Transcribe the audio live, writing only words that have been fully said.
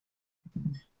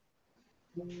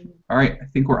All right, I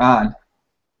think we're on.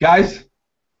 Guys,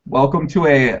 welcome to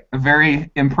a very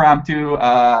impromptu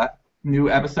new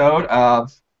episode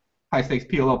of High Stakes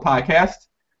PLO podcast.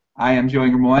 I am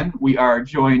Joey one. We are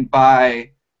joined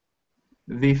by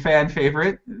the fan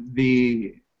favorite,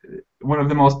 the one of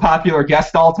the most popular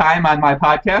guests all time on my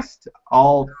podcast.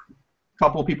 All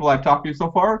couple people I've talked to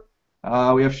so far.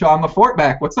 We have Sean Lefort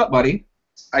back. What's up, buddy?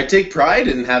 I take pride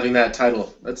in having that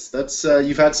title. That's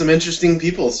you've had some interesting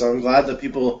people, so I'm glad that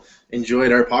people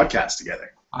enjoyed our podcast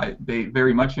together. They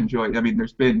very much enjoyed. I mean,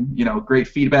 there's been great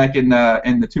feedback in the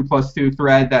 2+2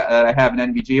 thread that I have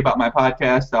in NVG about my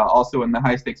podcast. Also in the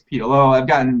High Stakes PLO, I've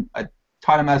gotten a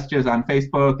ton of messages on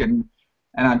Facebook and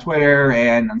on Twitter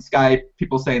and on Skype.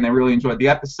 People saying they really enjoyed the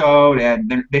episode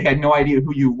and they had no idea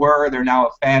who you were. They're now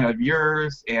a fan of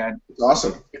yours, and It's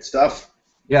awesome. Good stuff.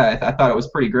 yeah, I thought it was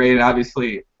pretty great. And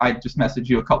obviously, I just messaged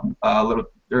you a little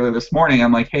earlier this morning.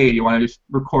 I'm like, hey, do you want to just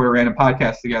record a random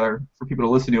podcast together for people to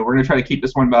listen to? We're going to try to keep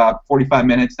this one about 45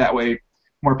 minutes. That way,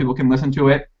 more people can listen to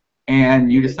it.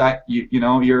 And you decide,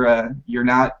 you're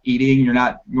not eating, you're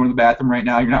not going to the bathroom right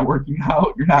now, you're not working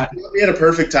out, you're not. We had a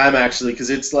perfect time actually, because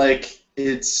it's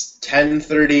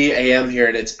 10:30 a.m. here,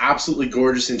 and it's absolutely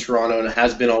gorgeous in Toronto, and it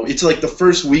has been all. It's like the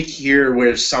first week here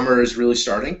where summer is really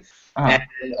starting. And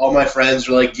all my friends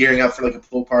were like gearing up for like a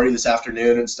pool party this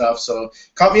afternoon and stuff. So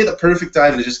caught me at the perfect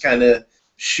time to just kind of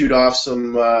shoot off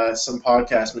some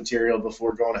podcast material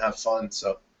before going to have fun.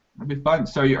 So That'd be fun.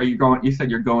 So are you going? You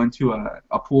said you're going to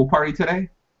a pool party today?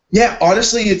 yeah,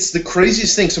 honestly, it's the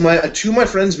craziest thing. So two of my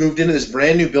friends moved into this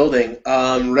brand new building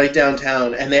right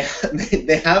downtown, and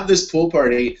they have this pool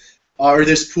party or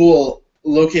this pool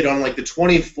located on like the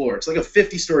 20th floor. It's like a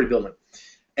 50-story building,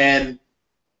 and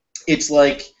it's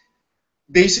like.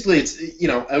 Basically, it's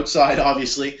outside,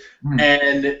 obviously,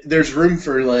 and there's room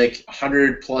for like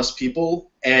 100+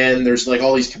 people, and there's like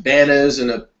all these cabanas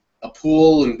and a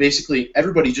pool, and basically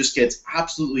everybody just gets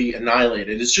absolutely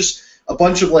annihilated. It's just a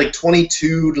bunch of like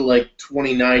 22 to like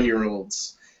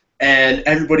 29-year-olds, and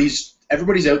everybody's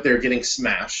out there getting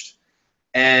smashed,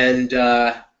 and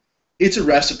it's a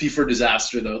recipe for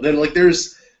disaster though. Then like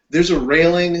there's a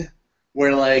railing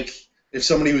where like if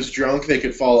somebody was drunk they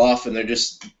could fall off and they're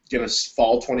just gonna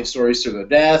fall 20 stories to their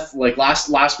death. Like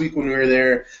last week when we were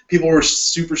there, people were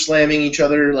super slamming each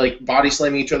other, like body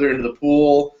slamming each other into the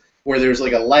pool where there's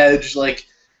like a ledge, like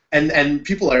and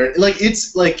people are like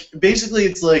it's like basically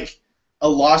it's like a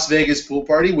Las Vegas pool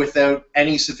party without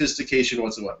any sophistication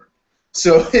whatsoever.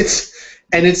 So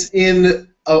it's in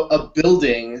a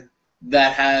building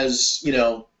that has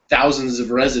thousands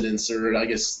of residents, or I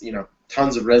guess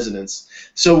tons of residents.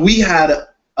 So we had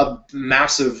a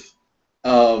massive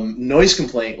noise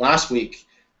complaint last week,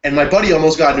 and my buddy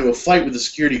almost got into a fight with the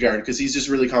security guard because he's just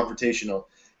really confrontational.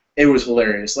 It was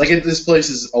hilarious. Like this place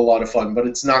is a lot of fun, but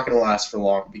it's not going to last for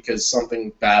long because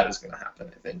something bad is going to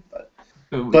happen, I think.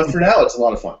 But for now, it's a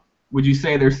lot of fun. Would you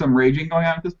say there's some raging going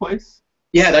on at this place?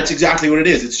 Yeah, that's exactly what it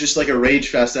is. It's just like a rage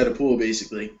fest at a pool,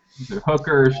 basically.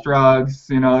 Hookers, drugs,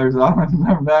 there's all of that.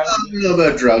 I don't know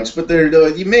about drugs, but they're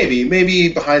maybe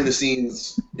behind the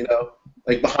scenes,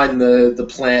 like behind the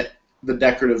plant. The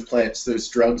decorative plants, there's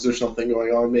drugs or something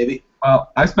going on, maybe.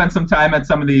 Well, I've spent some time at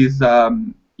some of these,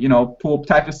 pool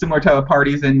similar type of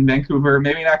parties in Vancouver.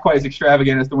 Maybe not quite as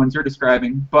extravagant as the ones you're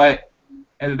describing, but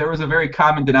there was a very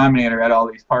common denominator at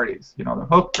all these parties. The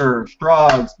hookers,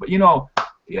 drugs, but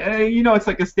it's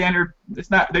like a standard.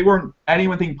 It's not. They weren't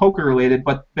anything poker related,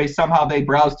 but they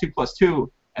browsed 2+2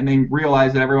 and they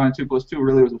realized that everyone at 2+2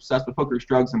 really was obsessed with hookers,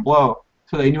 drugs, and blow.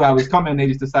 So they knew I was coming. They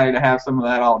just decided to have some of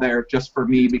that all there just for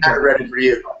me because not ready for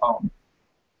you.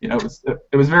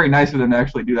 It was very nice of them to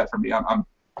actually do that for me.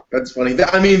 That's funny.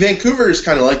 I mean, Vancouver is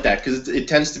kind of like that because it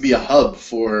tends to be a hub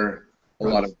for a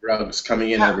lot of drugs coming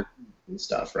in and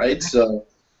stuff, right? So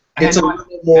it's a little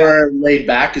more laid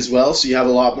back as well. So you have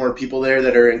a lot more people there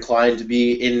that are inclined to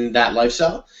be in that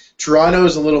lifestyle. Toronto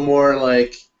is a little more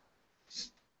like.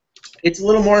 It's a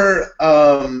little more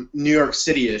New York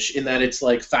City-ish in that it's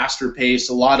like faster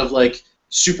paced, a lot of like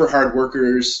super hard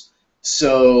workers.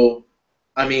 So,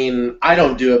 I mean, I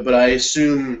don't do it, but I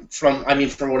assume from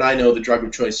what I know, the drug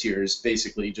of choice here is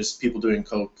basically just people doing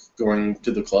coke, going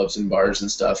to the clubs and bars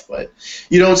and stuff. But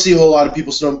you don't see a whole lot of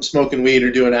people smoking weed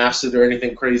or doing acid or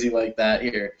anything crazy like that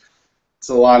here. It's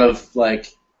a lot of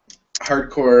like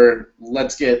hardcore.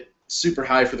 Let's get super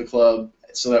high for the club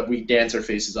so that we dance our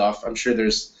faces off. I'm sure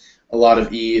there's a lot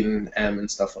of E and M and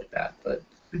stuff like that, but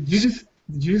did you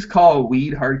just call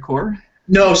weed hardcore?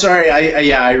 No, sorry.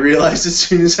 I realized as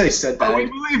soon as I said that. Oh, we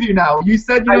believe you now. You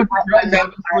said I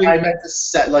meant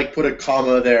to put a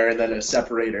comma there and then a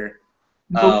separator.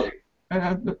 Okay.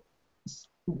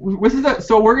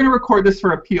 So we're gonna record this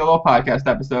for a PLO podcast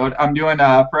episode. I'm doing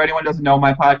for anyone who doesn't know,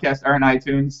 my podcasts are on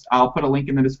iTunes. I'll put a link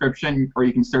in the description, or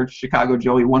you can search Chicago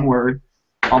Joey, one word.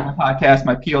 All my podcasts,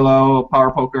 my PLO,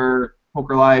 Power Poker,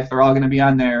 Poker Life, they're all gonna be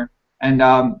on there. And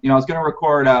I was gonna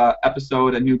record a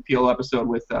new PLO episode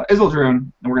with Isildrun,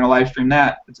 and we're gonna live stream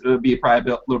that. It'll be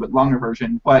probably a little bit longer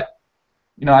version, but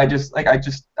I don't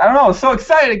know. I'm so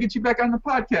excited to get you back on the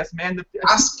podcast, man.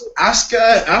 Ask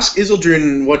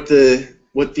Isildrun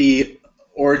what the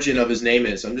origin of his name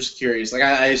is. I'm just curious. Like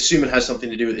I assume it has something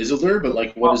to do with Isildur, but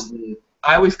like what is the?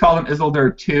 I always called him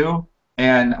Isildur too,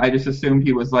 and I just assumed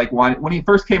he was like when he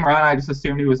first came around. I just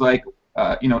assumed he was like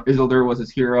Isildur was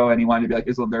his hero, and he wanted to be like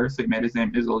Isildur, so he made his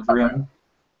name Isildrun.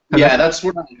 Yeah, that's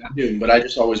what I'm doing, but I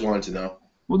just always wanted to know.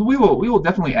 Well, we will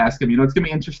definitely ask him. It's gonna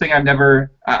be interesting. I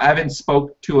haven't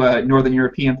spoke to a Northern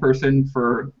European person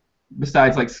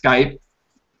besides like Skype.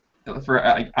 I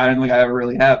don't think I ever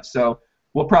really have. So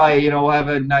we'll probably we'll have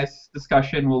a nice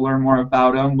discussion. We'll learn more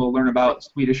about him. We'll learn about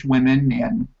Swedish women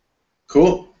and.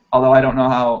 Cool. Although I don't know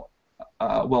how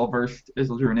well versed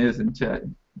Isildrun is into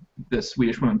the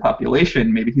Swedish women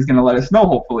population, maybe he's gonna let us know.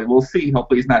 Hopefully, we'll see.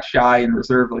 Hopefully, he's not shy and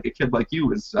reserved like a kid like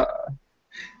you is.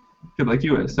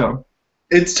 So.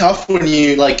 It's tough when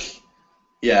you I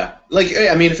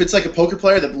mean, if it's like a poker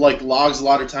player that like logs a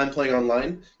lot of time playing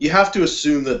online, you have to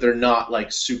assume that they're not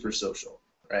like super social,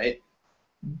 right?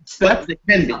 But they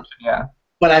can be. Yeah.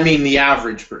 But I mean, the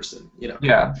average person,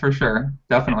 Yeah, for sure,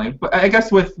 definitely. But I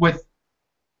guess with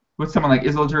someone like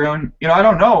Isildrun, I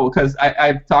don't know because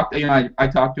I've talked, I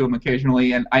talk to him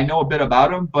occasionally and I know a bit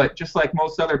about him, but just like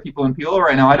most other people in PLO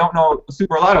right now, I don't know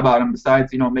a lot about him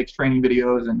besides makes training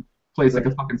videos and plays like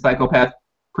a fucking psychopath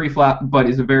pre-flop, but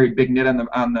he's a very big nit on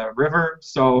the river.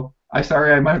 So I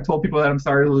might have told people that I'm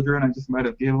sorry, Isildrun. I just might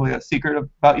have given away a secret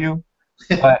about you.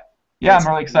 But yeah, I'm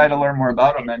really excited to learn more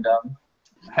about him and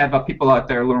have people out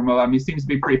there learn more. I mean, he seems to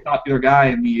be a pretty popular guy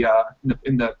in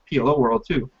the PLO world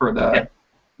too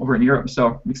over in Europe.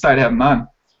 So I'm excited to have him on.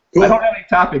 Cool. I don't have any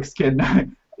topics, kid.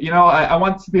 I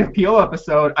want this to be a PLO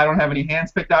episode. I don't have any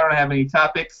hands picked out. I don't have any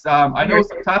topics. I know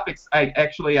some topics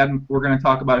we're going to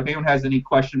talk about. If anyone has any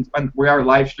questions, we are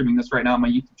live streaming this right now on my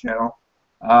YouTube channel.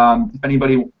 If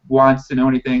anybody wants to know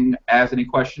anything, ask any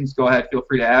questions, go ahead. Feel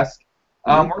free to ask.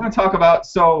 We're going to talk about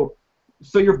so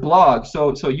your blog.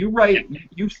 So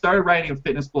you started writing a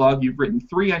fitness blog. You've written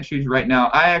 3 entries right now.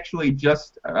 I actually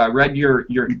just read your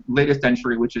latest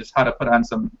entry, which is how to put on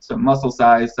some muscle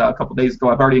size a couple days ago.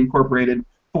 I've already incorporated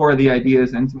 4 of the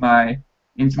ideas into my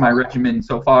regimen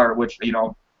so far, which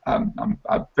I'm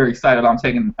very excited about.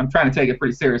 I'm trying to take it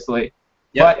pretty seriously.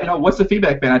 Yep. But what's the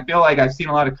feedback been? I feel like I've seen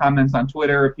a lot of comments on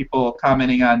Twitter, people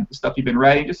commenting on the stuff you've been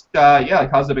writing. Just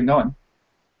how's it been going?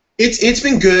 It's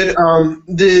been good.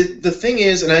 The thing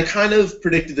is, and I kind of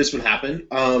predicted this would happen.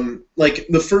 Like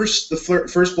the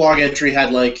first blog entry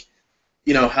had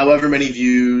however many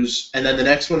views, and then the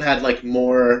next one had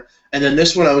more, and then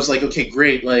this one I was like, okay,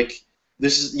 great,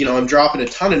 this is, I'm dropping a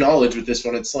ton of knowledge with this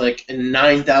one. It's like a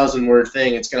 9,000 word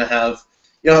thing. It's gonna have,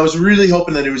 I was really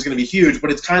hoping that it was gonna be huge,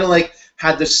 but it's kind of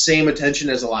had the same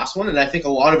attention as the last one, and I think a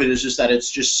lot of it is just that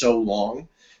it's just so long.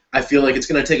 I feel like it's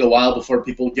going to take a while before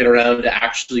people get around to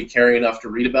actually caring enough to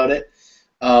read about it.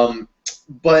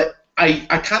 But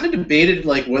I kind of debated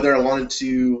whether I wanted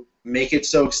to make it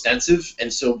so extensive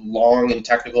and so long and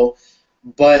technical.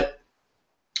 But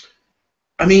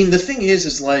I mean, the thing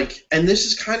is and this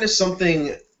is kind of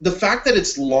something, the fact that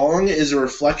it's long is a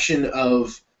reflection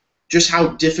of just how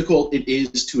difficult it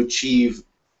is to achieve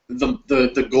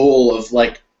the goal of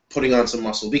putting on some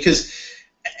muscle, because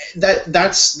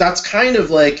that's kind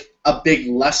of a big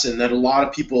lesson that a lot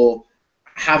of people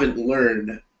haven't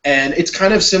learned, and it's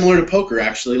kind of similar to poker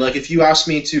actually. If you ask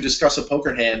me to discuss a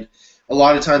poker hand, a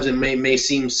lot of times it may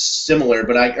seem similar,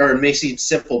 or it may seem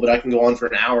simple, but I can go on for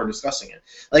an hour discussing it.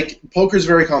 Poker is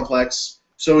very complex,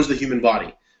 so is the human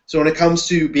body. So when it comes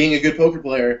to being a good poker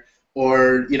player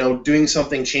or doing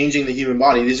something changing the human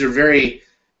body, these are very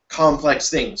complex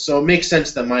things. So it makes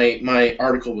sense that my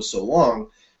article was so long.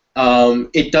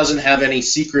 It doesn't have any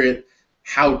secret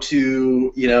how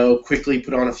to quickly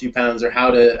put on a few pounds, or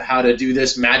how to do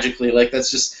this magically.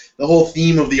 That's just the whole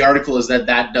theme of the article, is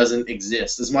that doesn't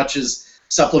exist. As much as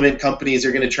supplement companies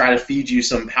are going to try to feed you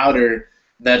some powder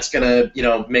that's going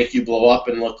to make you blow up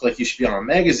and look like you should be on a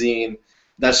magazine,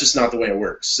 that's just not the way it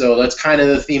works. So that's kind of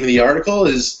the theme of the article,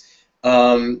 is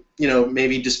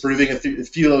maybe disproving a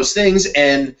few of those things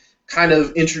and kind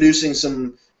of introducing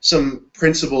some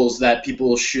principles that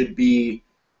people should be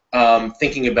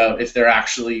thinking about if they're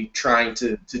actually trying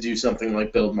to do something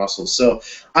like build muscles. So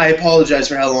I apologize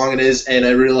for how long it is, and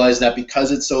I realize that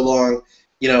because it's so long,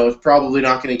 it's probably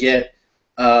not going to get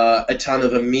a ton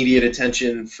of immediate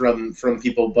attention from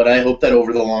people, but I hope that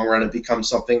over the long run it becomes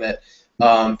something that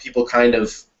people kind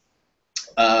of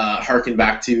harken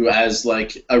back to as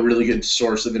like a really good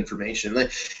source of information.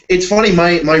 Like, it's funny,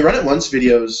 my Run It Once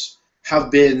videos have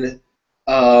been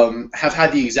have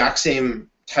had the exact same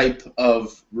type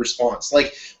of response.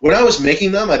 Like, when I was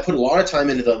making them, I put a lot of time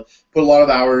into them, put a lot of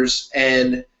hours,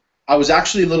 and I was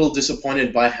actually a little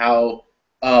disappointed by how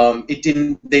they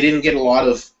didn't get a lot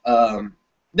of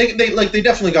they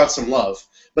definitely got some love,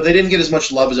 but they didn't get as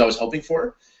much love as I was hoping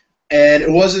for. And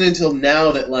it wasn't until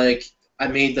now that like I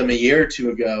made them a year or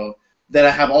two ago that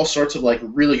I have all sorts of like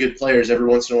really good players every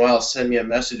once in a while send me a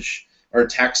message or a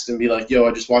text and be like, "Yo,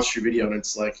 I just watched your video and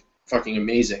it's like fucking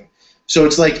amazing." So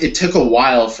it's like it took a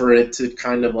while for it to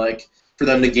kind of like for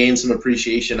them to gain some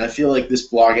appreciation. I feel like this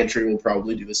blog entry will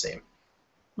probably do the same.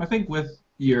 I think with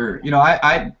your,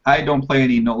 I don't play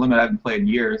any No Limit. I haven't played in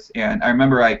years, and I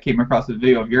remember I came across a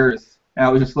video of yours, and I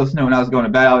was just listening when I was going to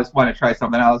bed. I just wanted to try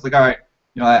something. I was like, all right,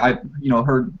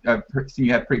 I've seen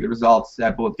you had pretty good results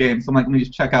at both games. So I'm like, let me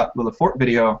just check out the Lefort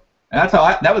video, and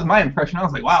that was my impression. I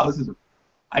was like, wow,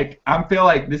 I feel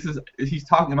like he's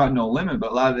talking about No Limit,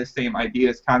 but a lot of the same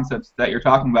ideas, concepts that you're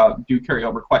talking about do carry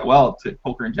over quite well to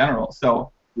poker in general.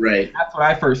 So. Right. That's when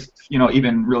I first,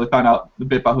 even really found out a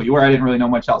bit about who you were. I didn't really know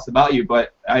much else about you,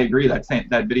 but I agree that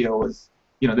video was,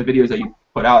 the videos that you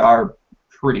put out are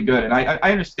pretty good. And I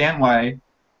understand why,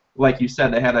 like you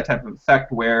said, they have that type of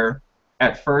effect where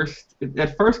at first,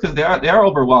 because they are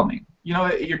overwhelming. You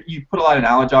put a lot of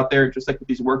knowledge out there, just like with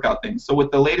these workout things. So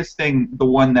with the latest thing, the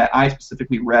one that I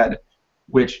specifically read,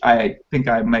 which I think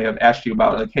I may have asked you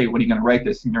about, like, hey, when are you going to write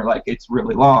this? And you're like, it's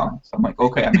really long. So I'm like,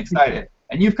 okay, I'm excited.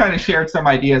 And you've kind of shared some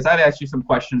ideas. I've asked you some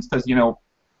questions because,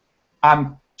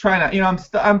 I'm trying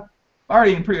to, I'm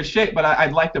already in pretty good shape, but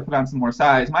I'd like to put on some more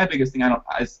size. My biggest thing I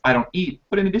don't eat.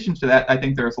 But in addition to that, I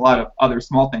think there's a lot of other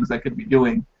small things I could be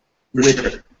doing, which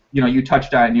you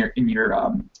touched on in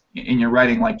your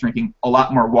writing, like drinking a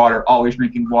lot more water, always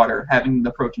drinking water, having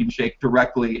the protein shake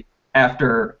directly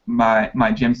after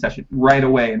my gym session right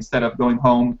away instead of going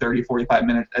home 30, 45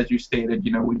 minutes, as you stated.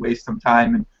 We waste some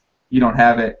time and you don't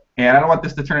have it. And I don't want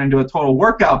this to turn into a total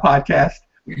workout podcast,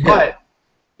 but,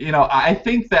 I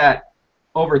think that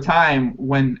over time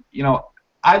when,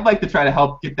 I'd like to try to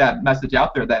help get that message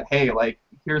out there that, hey, like,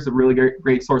 here's a really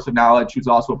great source of knowledge who's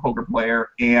also a poker player,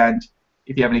 and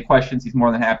if you have any questions, he's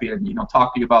more than happy to,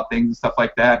 talk to you about things and stuff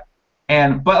like that.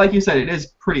 But like you said, it is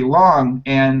pretty long,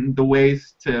 and the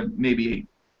ways to maybe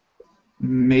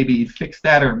fix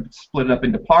that or split it up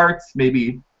into parts,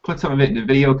 maybe put some of it into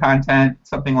video content,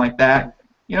 something like that,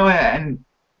 and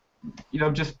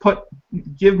just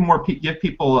give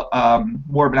people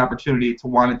more of an opportunity to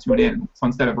want to tune in. So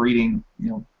instead of reading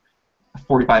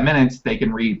 45 minutes, they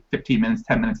can read 15 minutes,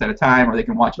 10 minutes at a time, or they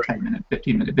can watch a 10-minute,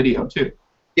 15-minute video too.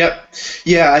 Yep.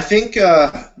 Yeah, I think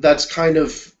that's kind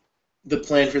of the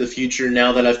plan for the future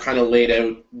now that I've kind of laid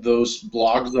out those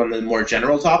blogs on the more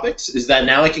general topics, is that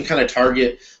now I can kind of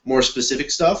target more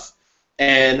specific stuff,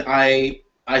 and I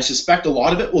suspect a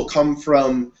lot of it will come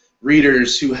from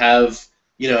readers who have,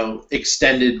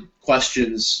 extended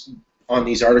questions on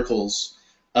these articles,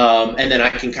 and then I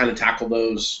can kind of tackle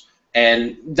those.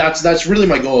 And that's really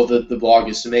my goal of the blog,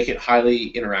 is to make it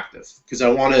highly interactive, because I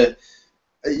want to.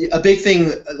 A big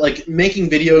thing, like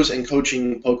making videos and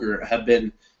coaching poker, have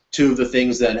been two of the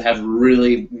things that have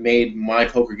really made my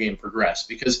poker game progress,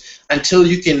 because until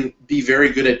you can be very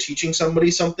good at teaching somebody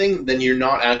something, then you're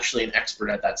not actually an expert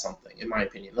at that something, in my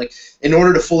opinion. Like, in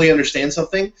order to fully understand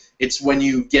something, it's when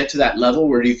you get to that level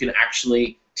where you can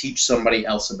actually teach somebody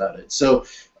else about it. So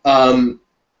from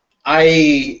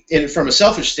a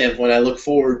selfish standpoint, I look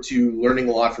forward to learning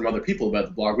a lot from other people about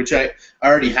the blog, which I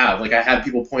already have. Like, I had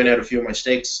people point out a few of my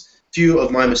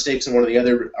mistakes in one of the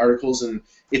other articles, and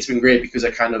it's been great because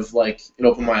I kind of it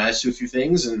opened my eyes to a few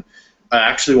things. And I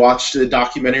actually watched a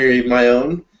documentary of my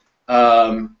own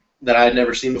that I had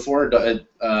never seen before. It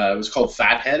was called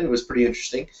Fathead. It was pretty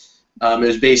interesting. It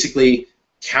was basically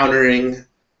countering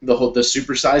the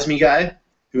Super Size Me guy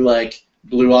who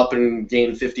blew up and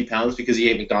gained 50 pounds because he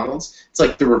ate McDonald's. It's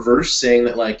like the reverse, saying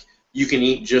that you can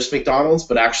eat just McDonald's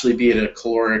but actually be at a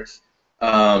caloric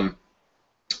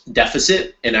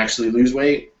deficit and actually lose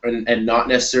weight and not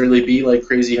necessarily be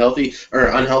crazy healthy or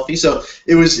unhealthy. So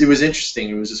it was interesting.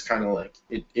 It was just kind of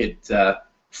it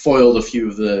foiled a few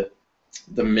of the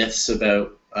myths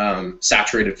about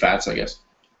saturated fats, I guess.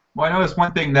 Well, I noticed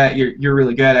one thing that you're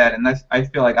really good at, and I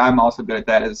feel like I'm also good at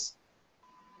that, is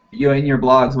in your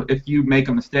blogs, if you make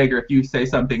a mistake or if you say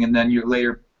something and then you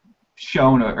later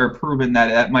shown or proven that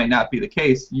that might not be the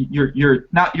case, you're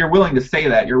willing to say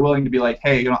that. You're willing to be like,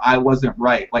 hey, I wasn't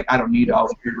right. Like, I don't need to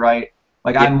always be right.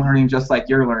 Like, Yeah. I'm learning just like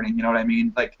you're learning. You know what I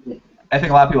mean? Like, I think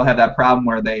a lot of people have that problem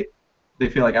where they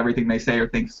feel like everything they say or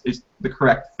think is the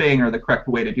correct thing or the correct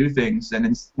way to do things, and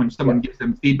when someone gives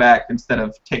them feedback, instead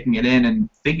of taking it in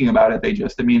and thinking about it, they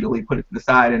just immediately put it to the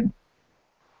side and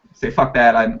say, fuck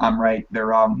that, I'm right, they're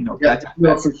wrong. Yeah,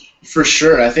 no, for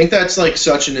sure. I think that's like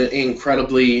such an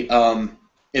incredibly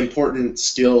important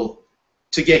skill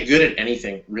to get good at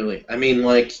anything, really. I mean,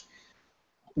 like,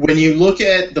 when you look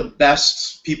at the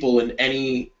best people in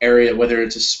any area, whether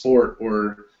it's a sport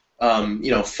or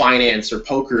finance or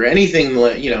poker or anything,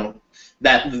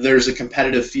 that there's a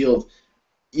competitive field.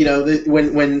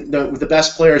 When the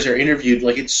best players are interviewed,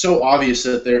 like, it's so obvious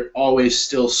that they're always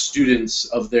still students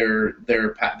of their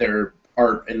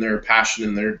art and their passion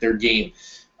and their game.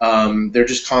 They're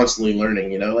just constantly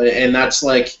learning, and that's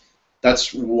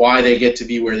why they get to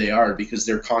be where they are, because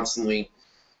they're constantly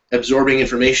absorbing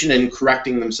information and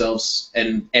correcting themselves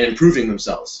and improving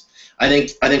themselves. I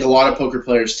think a lot of poker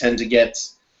players tend to get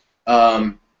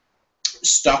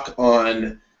stuck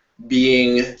on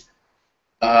being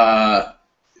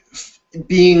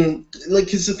like,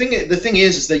 because the thing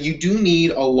is that you do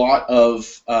need a lot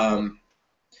of I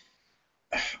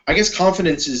guess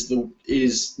confidence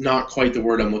is not quite the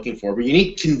word I'm looking for, but you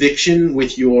need conviction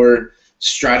with your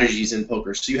strategies in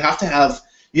poker. So you have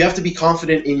to be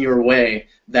confident in your way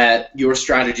that your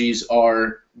strategies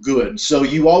are good. So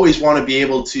you always want to be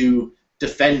able to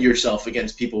defend yourself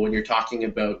against people when you're talking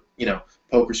about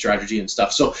poker strategy and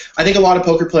stuff. So I think a lot of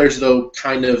poker players, though,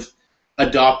 kind of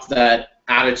adopt that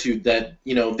attitude that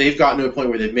they've gotten to a point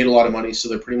where they've made a lot of money, so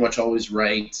they're pretty much always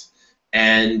right.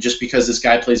 And just because this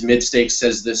guy plays mid stakes,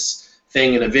 says this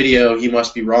thing in a video, he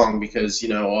must be wrong because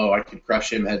I could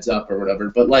crush him heads up or whatever.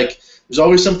 But like, there's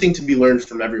always something to be learned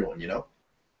from everyone.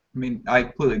 I mean, I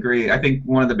completely agree. I think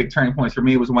one of the big turning points for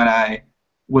me was when I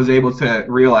was able to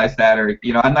realize that, or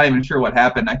I'm not even sure what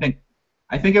happened. I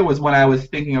think it was when I was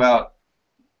thinking about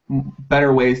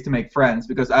better ways to make friends,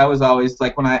 because I was always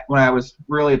like, when I was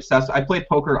really obsessed, I played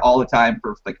poker all the time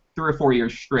for like 3 or 4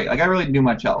 years straight. Like, I really didn't do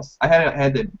much else. I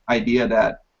had the idea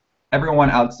that everyone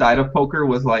outside of poker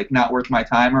was like not worth my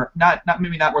time, or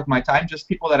maybe not worth my time, just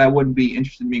people that I wouldn't be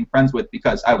interested in being friends with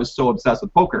because I was so obsessed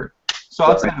with poker. So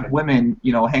outside of women,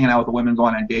 hanging out with a woman,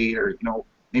 going on a date, or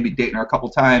maybe dating her a couple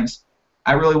times,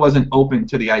 I really wasn't open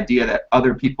to the idea that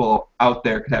other people out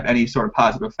there could have any sort of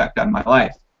positive effect on my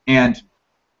life. And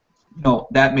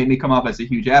that made me come off as a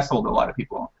huge asshole to a lot of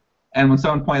people. And when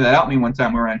someone pointed that out to me one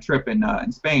time, we were on a trip in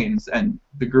Spain, and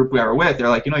the group we were with, they're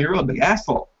like, you're a real big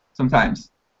asshole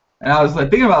sometimes. And I was like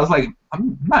thinking about it, I was like, I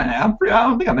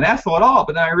don't think I'm an asshole at all.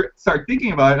 But then I started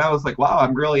thinking about it, and I was like, wow, I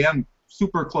really am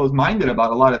super close-minded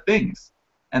about a lot of things.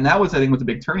 And that was, I think, was a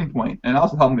big turning point. And it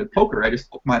also helped me with poker.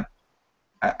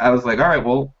 I was like, all right,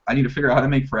 well, I need to figure out how to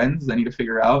make friends. I need to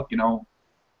figure out,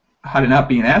 how to not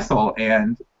be an asshole.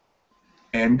 And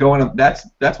going up,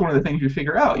 that's one of the things you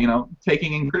figure out,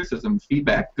 taking in criticism,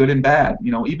 feedback, good and bad,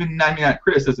 even not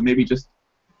criticism, maybe just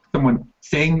someone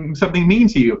saying something mean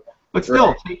to you, but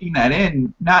still taking that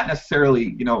in, not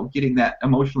necessarily, getting that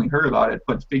emotionally hurt about it,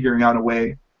 but figuring out a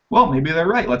way, well, maybe they're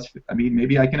right.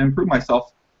 Maybe I can improve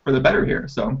myself for the better here.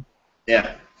 So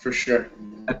yeah, for sure.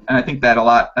 And I think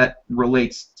that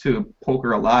relates to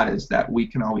poker a lot, is that we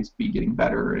can always be getting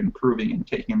better and improving and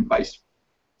taking advice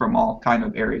from all kind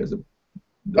of areas of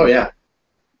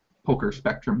poker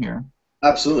spectrum here.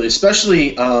 Absolutely,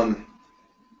 especially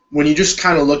when you just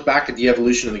kind of look back at the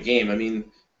evolution of the game. I mean,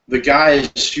 the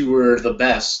guys who were the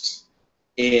best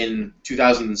in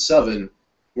 2007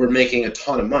 were making a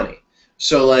ton of money.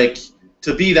 So, like,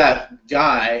 to be that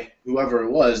guy, whoever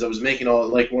it was, that was making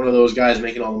one of those guys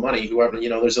making all the money, whoever,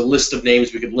 there's a list of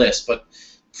names we could list, but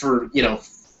for,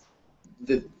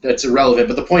 that's irrelevant.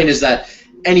 But the point is that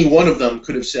any one of them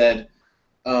could have said,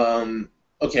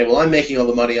 okay, well, I'm making all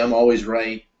the money, I'm always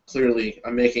right, clearly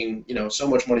I'm making, so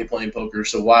much money playing poker,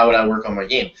 so why would I work on my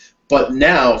game? But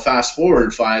now, fast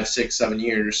forward 5, 6, 7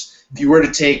 years, if you were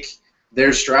to take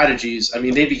their strategies, I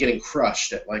mean, they'd be getting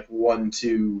crushed at like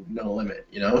 1-2 no limit,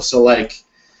 So like,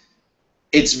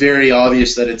 it's very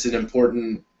obvious that it's an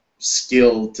important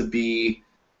skill to be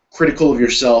critical of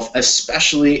yourself,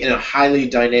 especially in a highly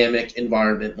dynamic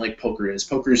environment like poker is.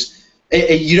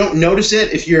 You don't notice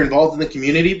it if you're involved in the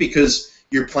community because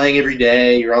you're playing every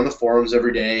day, you're on the forums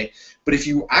every day. But if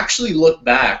you actually look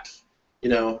back,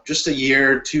 just a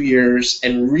year, 2 years,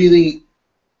 and really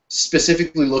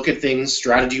specifically look at things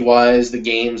strategy-wise, the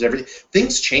games, everything,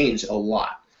 things change a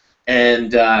lot.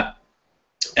 And I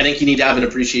think you need to have an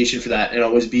appreciation for that and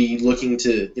always be looking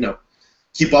to,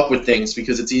 keep up with things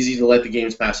because it's easy to let the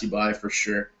games pass you by for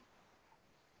sure.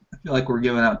 I feel like we're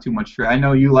giving out too much strategy. I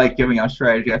know you like giving out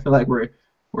strategy. I feel like we're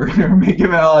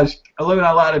giving out a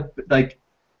lot of like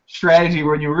strategy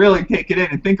when you really take it in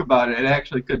and think about it. It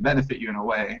actually could benefit you in a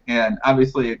way. And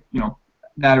obviously, not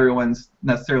everyone's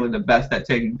necessarily the best at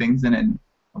taking things in and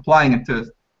applying it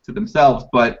to themselves,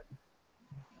 but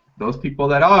those people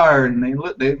that are, and they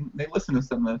listen to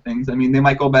some of the things. I mean, they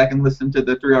might go back and listen to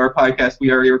the 3-hour podcast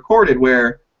we already recorded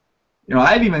where,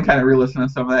 I've even kind of re-listened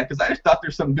to some of that because I just thought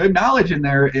there's some good knowledge in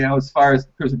there, as far as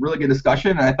there's a really good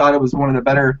discussion, and I thought it was one of the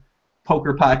better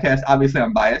poker podcasts. Obviously,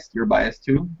 I'm biased. You're biased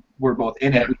too. We're both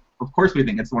in it. Of course, we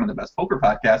think it's one of the best poker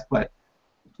podcasts, but,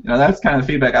 that's kind of the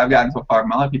feedback I've gotten so far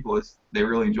from a lot of people is they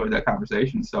really enjoyed that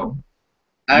conversation. So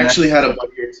I actually had a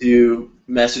buddy or two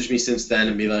message me since then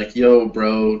and be like, yo,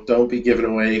 bro, don't be giving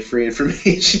away free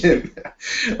information.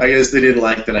 I guess they didn't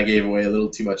like that I gave away a little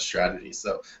too much strategy.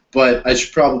 So, but I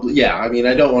should probably, I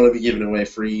don't want to be giving away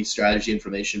free strategy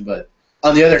information, but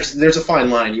on the other, there's a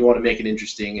fine line. You want to make it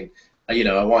interesting, and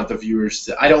I want the viewers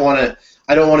to. I don't want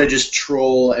to just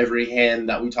troll every hand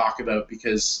that we talk about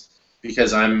because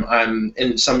I'm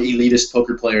in some elitist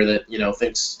poker player that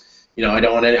thinks. I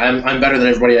don't want any, I'm better than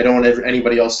everybody. I don't want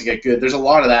anybody else to get good. There's a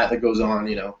lot of that goes on,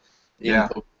 in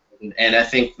poker. And I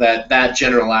think that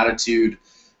general attitude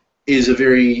is a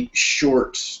very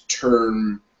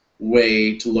short-term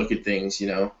way to look at things,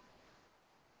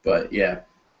 But yeah.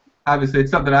 Obviously,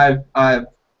 it's something I've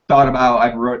thought about.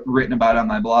 I've written about on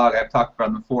my blog. I've talked about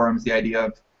on the forums the idea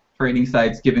of trading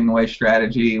sites giving away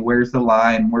strategy. Where's the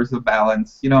line? Where's the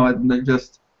balance? And they're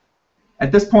just.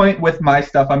 At this point, with my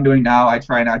stuff I'm doing now, I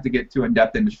try not to get too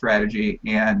in-depth into strategy,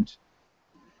 and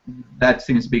that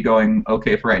seems to be going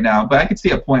okay for right now. But I could see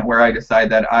a point where I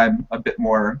decide that I'm a bit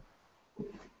more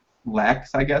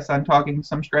lax, I guess, on talking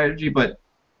some strategy. But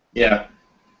yeah,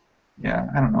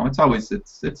 I don't know. I'm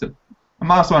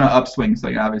also on an upswing,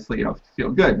 so obviously feel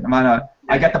good.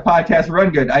 I got the podcast run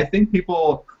good. I think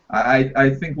people.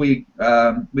 I think we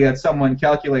had someone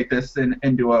calculate this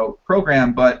into a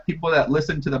program, but people that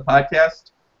listen to the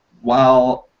podcast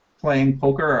while playing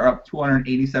poker are up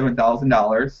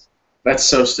 $287,000. That's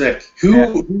so sick.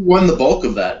 Who won the bulk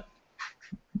of that?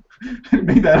 I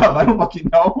made that up. I don't fucking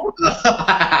know.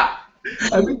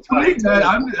 I've been tweeting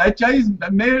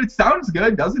that. Man, it sounds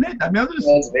good, doesn't it?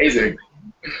 That's amazing.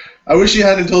 I wish you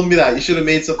hadn't told me that. You should have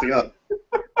made something up.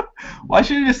 Well, I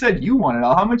should have just said you won it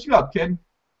all. How much you up, kid?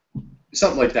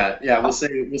 Something like that. Yeah, we'll say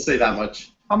that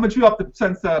much. How much you up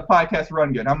since the podcast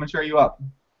run good? How much are you up?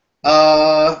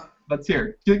 Let's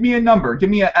hear. Give me a number. Give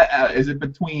me is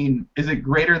it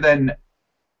greater than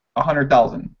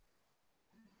 100,000?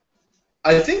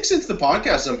 I think since the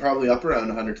podcast, I'm probably up around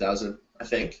 100,000. I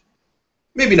think,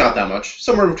 maybe not that much.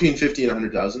 Somewhere between 50 and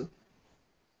 100,000.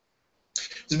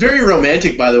 It's very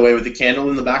romantic, by the way, with the candle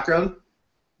in the background.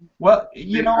 Well,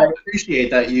 I appreciate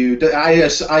that you.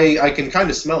 I can kind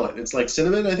of smell it. It's like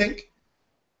cinnamon, I think.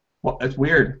 Well, it's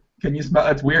weird. Can you smell?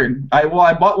 It's weird. I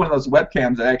bought one of those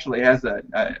webcams that actually has a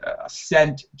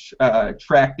scent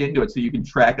tracked into it, so you can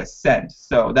track a scent.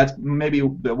 So that's maybe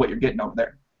what you're getting over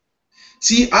there.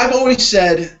 See, I've always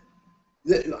said,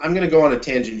 I'm going to go on a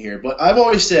tangent here, but I've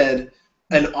always said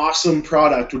an awesome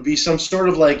product would be some sort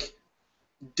of like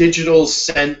digital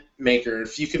scent maker.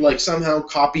 If you could like somehow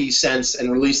copy scents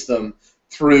and release them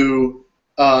through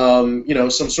some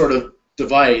sort of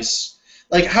device.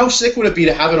 Like, how sick would it be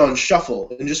to have it on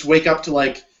shuffle and just wake up to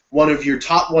like one of your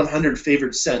top 100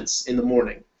 favorite scents in the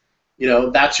morning?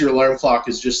 That's your alarm clock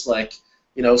is just like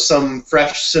some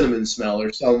fresh cinnamon smell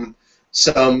or some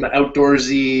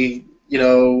outdoorsy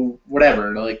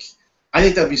whatever. Like, I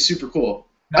think that'd be super cool.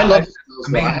 No, I love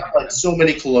those. I have like so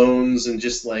many colognes and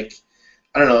just like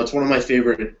I don't know. It's one of my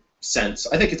favorite scents.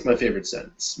 I think it's my favorite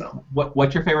scent. Smell.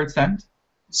 What's your favorite scent?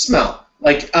 Smell.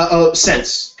 Like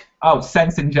scents. Oh,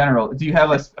 scents in general. Do you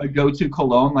have a go-to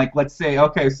cologne? Like, let's say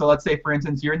for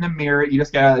instance, you're in the mirror, you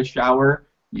just got out of the shower,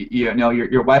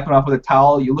 you're wiping off with a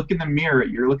towel, you look in the mirror,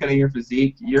 you're looking at your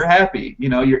physique, you're happy,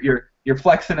 you're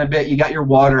flexing a bit, you got your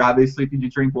water, obviously, because you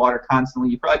drink water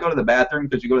constantly. You probably go to the bathroom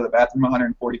because you go to the bathroom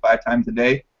 145 times a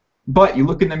day, but you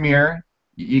look in the mirror,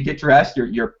 you get dressed,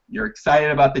 you're excited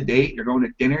about the date, you're going to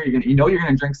dinner, you're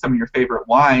gonna drink some of your favorite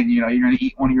wine, you're gonna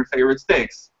eat one of your favorite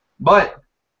steaks, but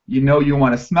you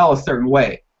want to smell a certain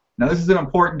way. Now, this is an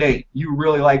important date. You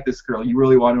really like this girl. You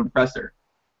really want to impress her.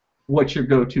 What's your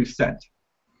go-to scent?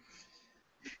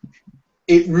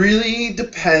 It really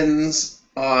depends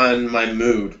on my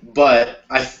mood, but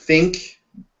I think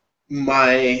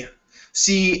I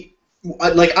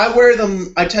wear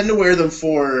them. I tend to wear them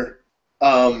for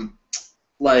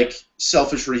like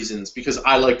selfish reasons because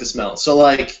I like the smell. So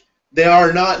like they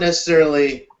are not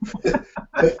necessarily what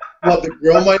the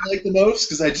girl might like the most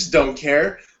because I just don't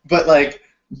care. But like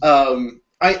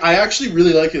I actually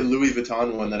really like a Louis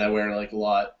Vuitton one that I wear like a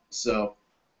lot. So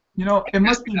You know, it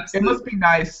must be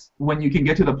nice when you can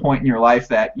get to the point in your life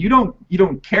that you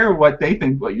don't care what they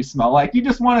think what you smell like. You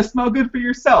just want to smell good for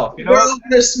yourself. You know, we're all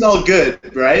gonna smell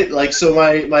good, right? Like so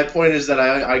my point is that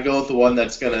I go with the one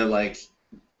that's gonna like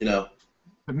you know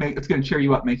it's gonna cheer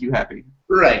you up, make you happy.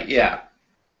 right, yeah.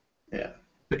 Yeah.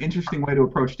 It's an interesting way to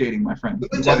approach dating, my friend.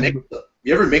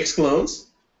 You ever mix colognes?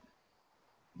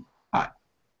 Uh,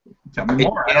 Tell me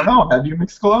more. I don't know. Have you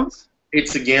mixed colognes?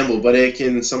 It's a gamble, but it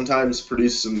can sometimes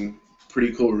produce some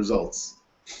pretty cool results.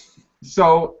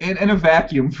 So, in a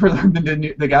vacuum, for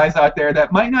the guys out there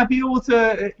that might not be able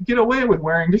to get away with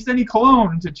wearing just any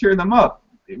cologne to cheer them up,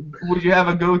 would you have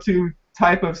a go-to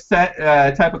type of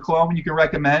cologne you can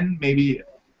recommend? Maybe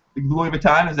Louis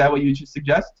Vuitton. Is that what you should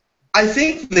suggest? I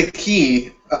think the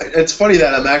key. It's funny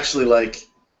that I'm actually like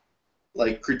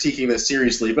critiquing this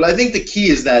seriously, but I think the key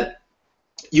is that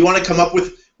you want to come up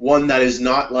with one that is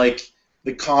not like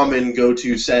the common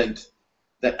go-to scent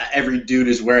that every dude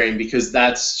is wearing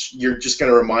because you're just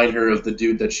gonna remind her of the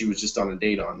dude that she was just on a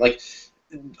date on. Like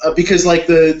because like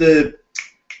the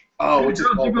oh what's it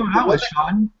girls called? you going out with,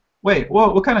 Sean? Wait,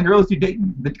 what kind of girls do you date?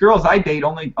 The girls I date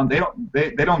only they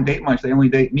don't date much. They only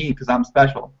date me because I'm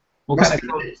special. What kind of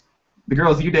girls? The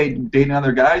girls you dating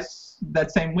other guys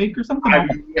that same week or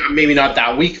something? Maybe not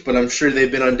that week, but I'm sure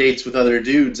they've been on dates with other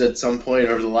dudes at some point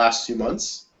over the last 2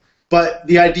 months. But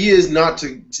the idea is not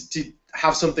to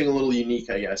have something a little unique,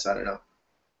 I guess. I don't know.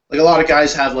 Like a lot of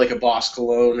guys have like a Boss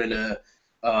cologne and a,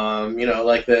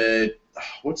 like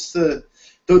what's the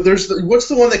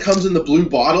one that comes in the blue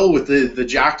bottle with the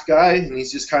jacked guy and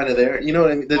he's just kind of there. You know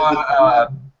what I mean?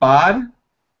 Bod?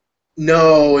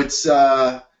 No,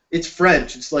 it's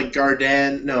French. It's like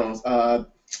Gardin. No.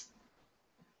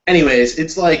 Anyways,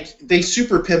 it's like they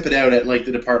super pimp it out at like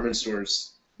the department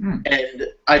stores, and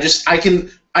I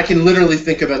can literally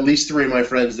think of at least 3 of my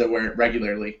friends that wear it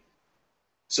regularly.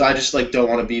 So I just like don't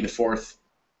want to be the fourth.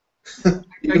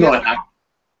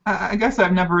 I guess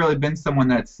I've never really been someone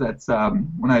that's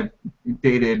when I've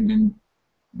dated and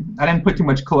I didn't put too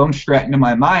much cologne strat into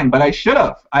my mind, but I should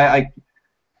have.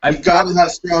 You've got to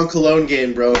have strong cologne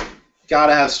game, bro.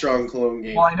 Gotta have strong cologne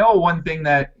game. Well, I know one thing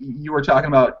that you were talking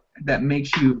about that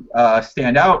makes you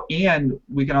stand out, and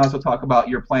we can also talk about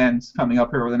your plans coming up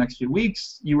here over the next few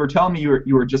weeks. You were telling me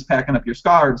you were just packing up your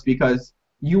scarves because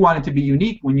you wanted to be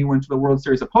unique when you went to the World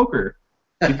Series of Poker.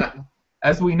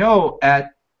 As we know,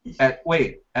 at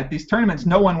these tournaments,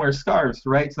 no one wears scarves,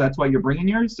 right? So that's why you're bringing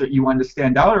yours. Or you wanted to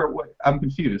stand out, or what? I'm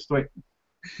confused. Wait.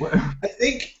 What? I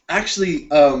think actually.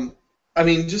 I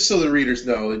mean, just so the readers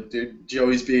know,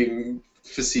 Joey's being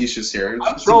facetious here.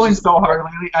 I'm trolling so hard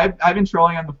lately. I've been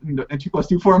trolling on the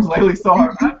 2+2 forums lately so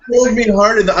hard. Trolling me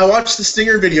hard, and I watched the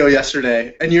Stinger video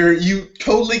yesterday, and you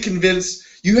totally convinced.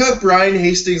 You have Brian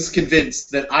Hastings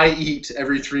convinced that I eat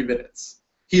every 3 minutes.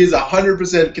 He is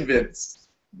 100% convinced.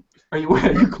 Are you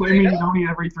claiming you don't eat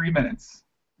every 3 minutes?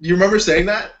 Do you remember saying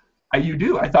that? You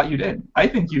do. I thought you did. I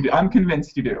think you do. I'm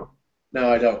convinced you do.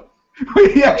 No, I don't.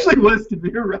 He actually listed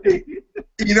me, right?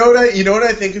 You know what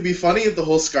I think would be funny if the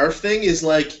whole scarf thing is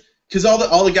like, because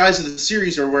all the guys in the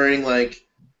series are wearing like,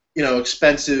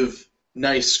 expensive,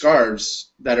 nice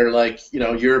scarves that are like,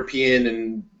 European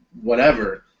and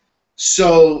whatever.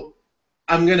 So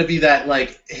I'm gonna be that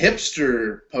like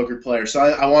hipster poker player. So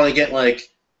I want to get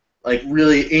like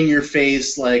really in your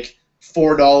face like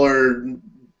 $4.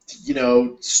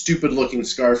 Stupid looking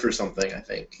scarf or something, I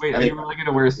think. Wait, are you really going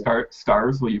to wear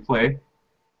scarves while you play?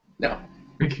 No.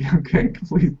 Okay,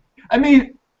 please. I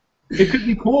mean, it could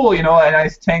be cool, a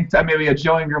nice tank top, maybe a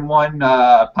Joe Ingram one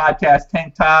podcast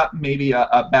tank top, maybe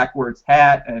a backwards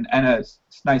hat, and a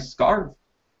nice scarf.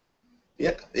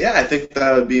 Yeah, I think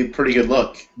that would be a pretty good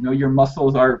look. Your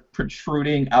muscles are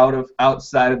protruding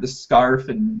outside of the scarf,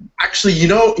 and actually, you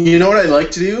know what I like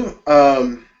to do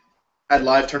at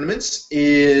live tournaments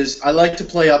is I like to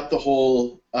play up the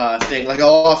whole thing. Like I'll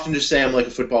often just say I'm like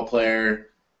a football player,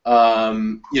 or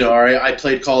I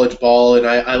played college ball, and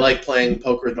I like playing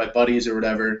poker with my buddies or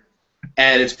whatever.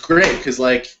 And it's great because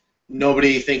like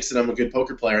nobody thinks that I'm a good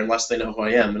poker player unless they know who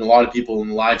I am, and a lot of people in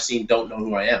the live scene don't know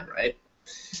who I am, right?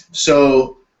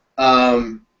 So,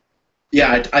 I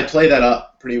play that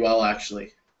up pretty well,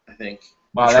 actually, I think.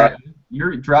 Wow,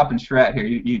 you're dropping strat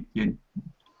here.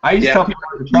 I used to tell people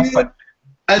to trust, but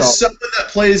as someone that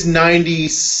plays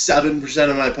 97%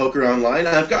 of my poker online,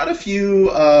 I've got a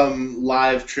few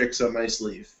live tricks on my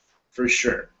sleeve, for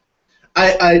sure.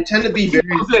 I tend to be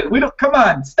very. We don't. Come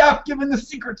on, stop giving the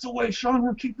secrets away, Sean.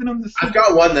 We're keeping them the secret. I've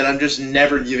got one that I'm just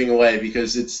never giving away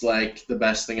because it's like the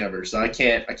best thing ever. So I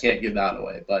can't give that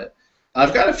away. But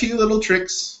I've got a few little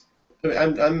tricks.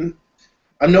 I'm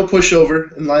no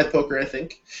pushover in live poker, I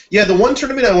think. Yeah, the one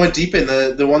tournament I went deep in,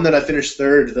 the one that I finished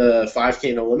third, the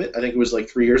 5K no limit. I think it was like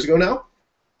 3 years ago now.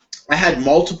 I had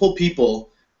multiple people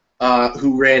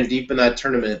who ran deep in that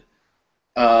tournament.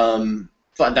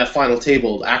 That final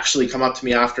table actually come up to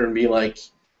me after and be like,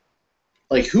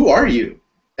 who are you?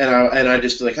 And I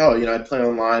just like, oh, I play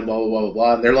online, blah blah blah blah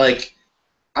blah. And they're like,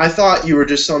 I thought you were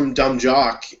just some dumb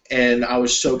jock, and I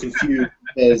was so confused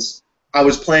because I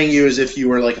was playing you as if you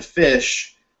were like a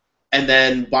fish, and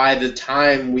then by the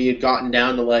time we had gotten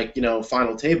down to like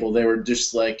final table, they were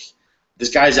just like, this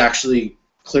guy's actually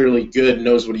clearly good and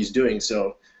knows what he's doing.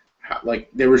 So like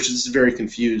they were just very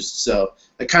confused. So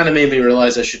it kind of made me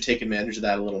realize I should take advantage of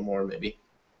that a little more, maybe.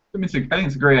 I think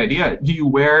it's a great idea. Do you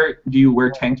wear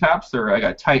tank tops or like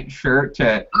a tight shirt?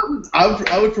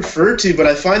 I would prefer to, but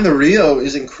I find the Rio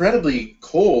is incredibly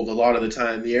cold a lot of the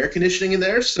time. The air conditioning in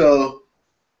there, so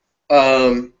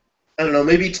I don't know.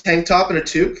 Maybe tank top and a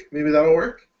toque. Maybe that'll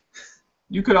work.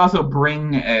 You could also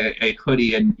bring a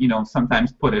hoodie and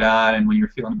sometimes put it on, and when you're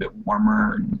feeling a bit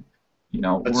warmer, and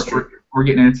we're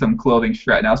getting into some clothing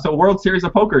strat now. So World Series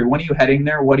of Poker, when are you heading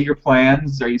there? What are your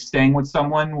plans? Are you staying with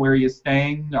someone? Where are you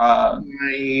staying? I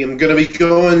am going to be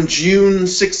going June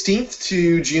 16th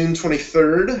to June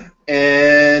 23rd,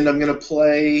 and I'm going to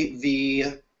play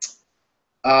the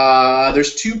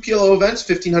there's 2 PLO events,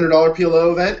 $1,500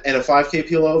 PLO event and a 5K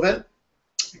PLO event.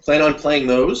 Plan on playing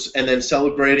those and then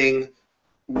celebrating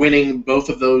winning both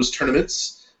of those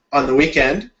tournaments on the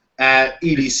weekend at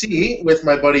EDC with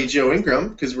my buddy Joe Ingram,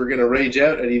 because we're gonna rage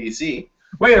out at EDC.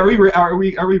 Wait, are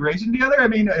we raging together? I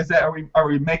mean, are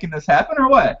we making this happen or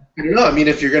what? I don't know. I mean,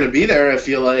 if you're gonna be there, I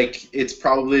feel like it's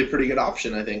probably a pretty good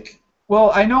option. I think.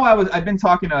 Well, I know I've been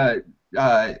talking to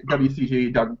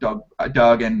WCG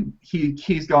Doug, and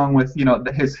he's going with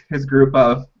his group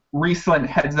of recent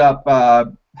heads up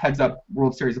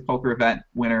World Series of Poker event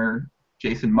winner.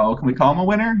 Jason Moe, can we call him a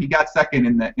winner? He got second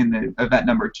in the event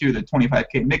number 2, the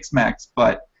 25K mixed max,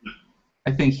 but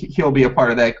I think he'll be a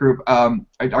part of that group. Have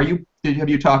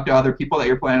you talked to other people that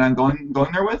you're planning on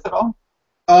going there with at all?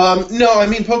 No, I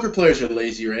mean poker players are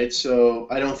lazy, right? So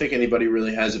I don't think anybody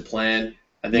really has a plan.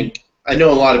 I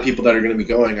know a lot of people that are going to be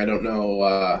going. I don't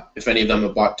know if any of them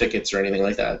have bought tickets or anything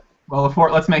like that. Well,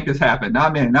 Lefort, let's make this happen.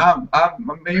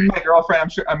 Maybe my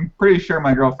girlfriend. I'm pretty sure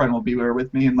my girlfriend will be there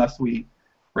with me unless we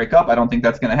break up. I don't think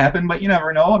that's going to happen, but you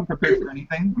never know. I'm prepared for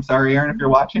anything. I'm sorry, Aaron, if you're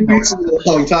watching. It's a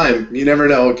long time. You never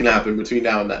know what can happen between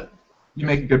now and then. You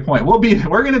make a good point. We're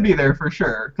going to be there for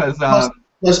sure.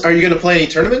 Plus, are you going to play any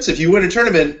tournaments? If you win a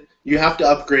tournament, you have to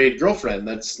upgrade girlfriend.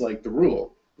 That's like the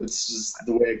rule. It's just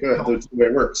the way it goes. That's the way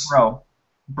it works.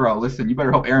 Bro, listen. You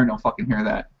better hope Aaron don't fucking hear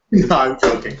that. No, I'm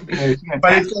joking. But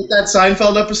it's like that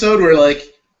Seinfeld episode where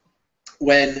like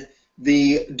when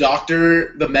the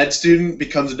med student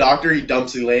becomes a doctor, he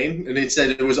dumps Elaine, and he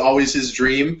said it was always his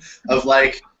dream of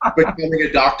like becoming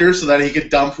a doctor so that he could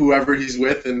dump whoever he's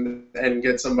with and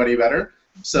get somebody better.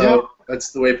 So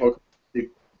that's the way poker.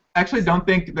 I actually don't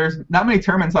think there's not many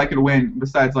tournaments I could win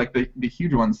besides like the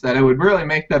huge ones that it would really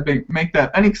make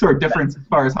that any sort of difference as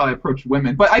far as how I approach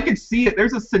women. But I could see it.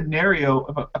 There's a scenario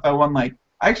if I won like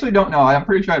I actually don't know. I'm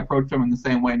pretty sure I approach them in the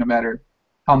same way no matter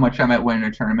how much I might win in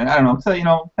a tournament. I don't know.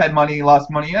 So, had money,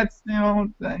 lost money. That's, I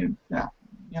don't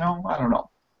know.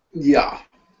 Yeah.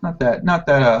 Not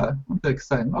that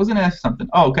exciting. I was gonna ask something.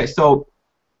 Oh, okay. So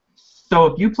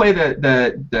if you play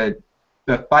the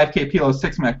 5K PLO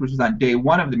 6 match, which is on day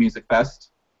 1 of the Music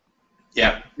Fest,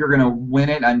 yeah, you're gonna win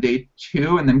it on day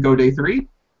 2 and then go day 3.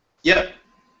 Yep.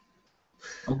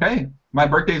 Okay. My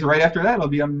birthday's right after that.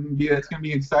 It's gonna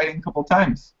be exciting a couple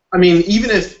times. I mean, even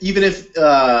if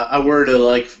I were to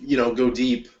go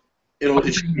deep,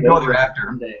 it should go there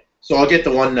after. So I'll get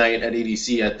the one night at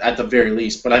EDC at the very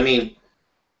least. But I mean,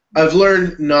 I've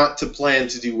learned not to plan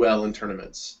to do well in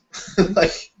tournaments.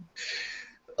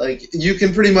 like you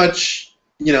can pretty much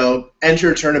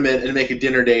enter a tournament and make a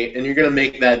dinner date, and you're gonna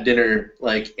make that dinner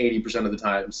like 80% of the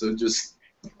time. So just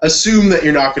assume that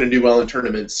you're not going to do well in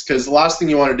tournaments, because the last thing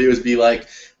you want to do is be like,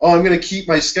 oh, I'm going to keep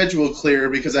my schedule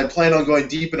clear because I plan on going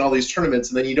deep in all these tournaments,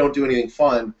 and then you don't do anything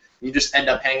fun. You just end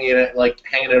up hanging out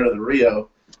of the Rio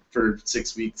for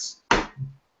 6 weeks.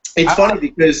 It's funny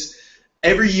because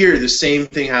every year the same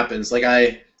thing happens. Like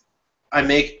I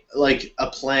make like a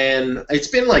plan. It's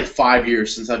been like 5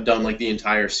 years since I've done like the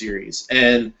entire series,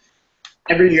 and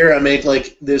every year I make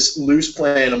like this loose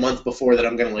plan a month before that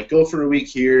I'm gonna like go for a week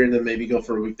here and then maybe go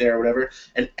for a week there or whatever.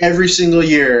 And every single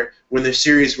year when the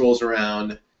series rolls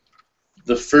around,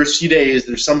 the first few days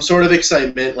there's some sort of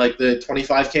excitement, like the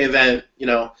 25K event,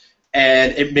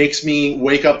 and it makes me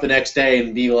wake up the next day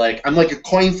and be like, I'm like a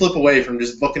coin flip away from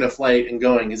just booking a flight and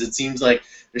going, because it seems like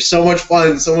there's so much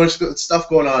fun, so much stuff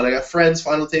going on. I got friends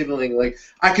final tabling, like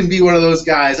I can be one of those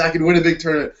guys. I can win a big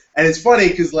tournament, and it's funny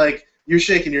because like you're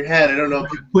shaking your head. I don't know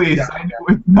if you please,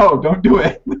 no, don't do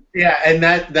it. Yeah, and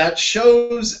that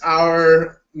shows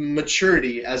our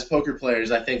maturity as poker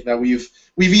players. I think that we've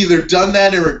either done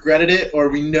that and regretted it, or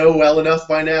we know well enough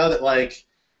by now that like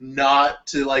not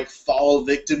to like fall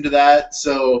victim to that.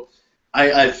 So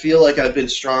I feel like I've been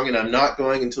strong, and I'm not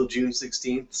going until June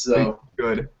 16th. So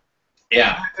good.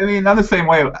 Yeah. I mean, I'm the same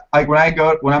way. Like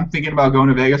when I'm thinking about going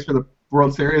to Vegas for the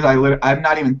World Series, I'm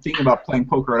not even thinking about playing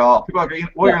poker at all. People are like,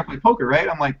 well, you're gonna play poker, right?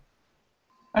 I'm like,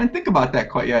 I didn't think about that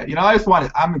quite yet.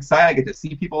 I'm excited. I get to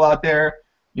see people out there.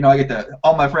 I get to,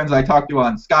 all my friends I talk to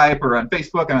on Skype or on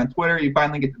Facebook and on Twitter, you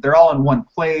finally they're all in one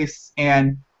place.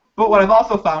 But what I've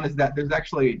also found is that there's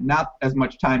actually not as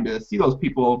much time to see those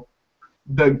people,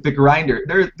 the grinder.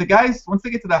 The guys, once they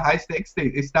get to the high stakes,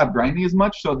 they stop grinding as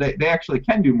much, so they actually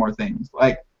can do more things.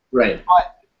 Like, right.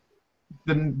 But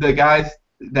the guys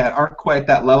that aren't quite at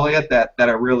that level yet, that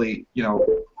are really,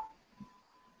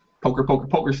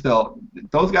 poker still,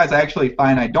 those guys I actually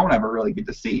find I don't ever really get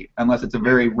to see unless it's a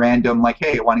very random, like,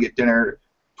 hey, I want to get dinner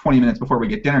 20 minutes before we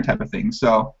get dinner type of thing.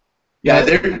 So yeah,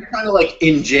 they're kind of like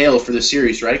in jail for the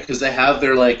series, right? Because they have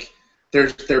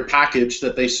their package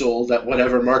that they sold at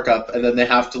whatever markup, and then they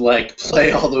have to like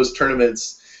play all those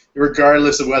tournaments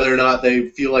regardless of whether or not they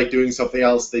feel like doing something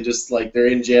else. They just like they're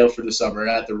in jail for the summer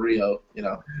at the Rio.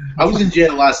 I was in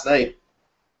jail last night.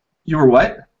 You were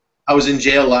what? I was in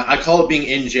jail. I call it being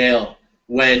in jail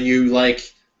when you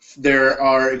like there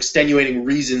are extenuating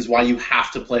reasons why you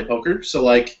have to play poker. So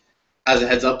like as a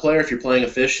heads up player, if you're playing a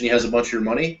fish and he has a bunch of your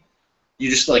money, you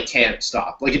just like can't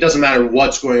stop. Like it doesn't matter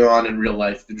what's going on in real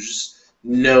life. There's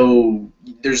no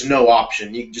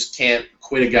option. You just can't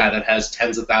quit a guy that has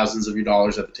tens of thousands of your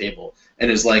dollars at the table and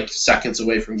is like seconds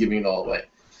away from giving it all away.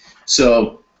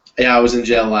 So yeah, I was in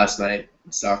jail last night.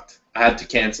 It sucked. I had to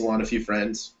cancel on a few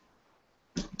friends.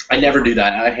 I never do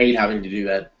that. I hate having to do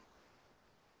that.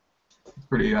 It's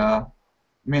pretty, I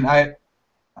mean, I'm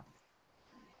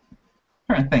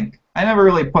trying to think. I never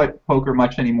really put poker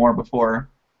much anymore before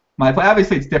my play.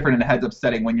 Obviously, it's different in a heads-up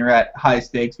setting when you're at high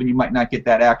stakes, when you might not get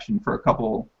that action for a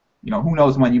couple, who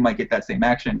knows when you might get that same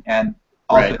action, and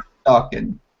also right. Stuck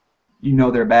and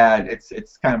they're bad.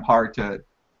 It's kind of hard to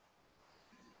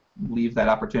leave that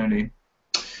opportunity.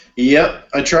 Yep,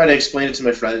 I try to explain it to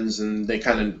my friends, and they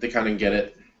kind of get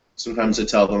it. Sometimes I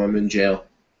tell them I'm in jail.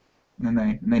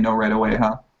 And they know right away,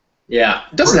 huh? Yeah,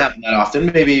 it doesn't happen that often.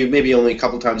 Maybe only a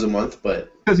couple times a month,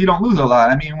 but because you don't lose a lot.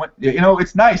 I mean,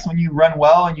 it's nice when you run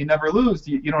well and you never lose.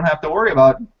 You don't have to worry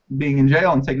about being in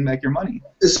jail and taking back your money.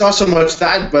 It's not so much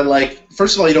that, but like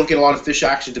first of all, you don't get a lot of fish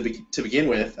action to begin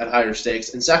with at higher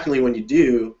stakes, and secondly, when you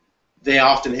do, they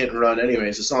often hit and run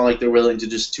anyways. It's not like they're willing to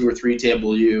just 2 or 3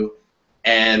 table you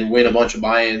and win a bunch of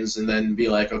buy-ins and then be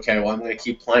like, okay, well, I'm going to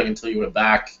keep playing until you win it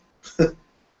back.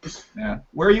 Yeah.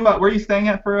 Where are you at? Where are you staying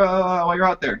at for while you're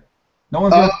out there? No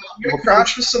one's I'm going to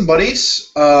crash with some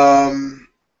buddies. I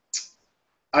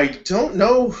don't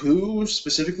know who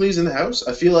specifically is in the house.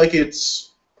 I feel like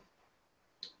it's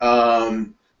my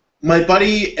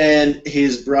buddy and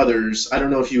his brothers. I don't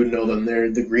know if you would know them.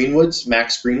 They're the Greenwoods,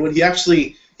 Max Greenwood.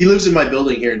 He lives in my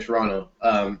building here in Toronto.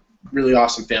 Really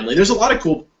awesome family. There's a lot of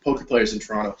cool poker players in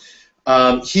Toronto.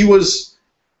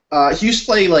 He used to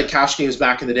play like cash games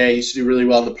back in the day. He used to do really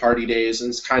well in the party days, and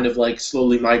it's kind of like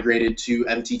slowly migrated to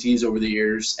MTTs over the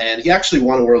years. And he actually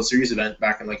won a World Series event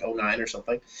back in like '09 or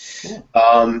something.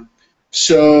 Cool.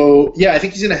 So yeah, I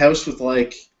think he's in a house with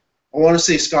like I want to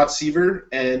say Scott Seaver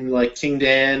and like King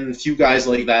Dan, a few guys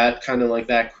like that, kind of like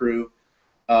that crew.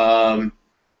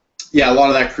 Yeah, a lot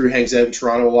of that crew hangs out in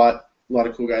Toronto a lot. A lot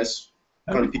of cool guys.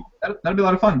 That'd be a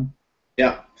lot of fun.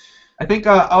 Yeah. I think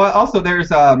also there's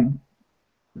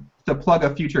to plug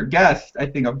a future guest. I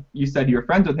think you said you were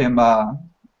friends with him,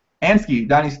 Ansky,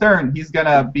 Donnie Stern. He's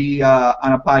gonna be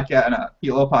on a podcast, on a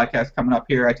PLO podcast coming up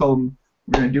here. I told him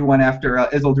we're gonna do one after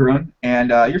Isildarun, and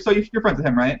you're friends with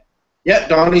him, right? Yeah,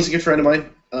 Donnie's a good friend of mine.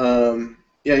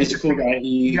 Yeah, he's a cool guy.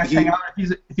 You guys hang out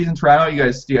if he's in Toronto. Do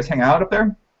you guys hang out up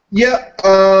there? Yeah.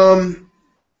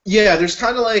 Yeah, there's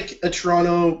kind of like a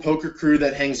Toronto poker crew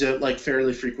that hangs out like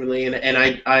fairly frequently, and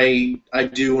I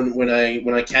do when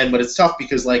I can, but it's tough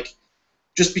because like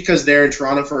just because they're in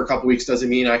Toronto for a couple weeks doesn't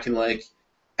mean I can like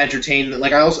entertain.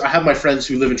 Like I have my friends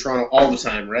who live in Toronto all the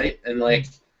time, right? And like,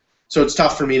 so it's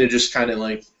tough for me to just kind of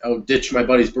like ditch my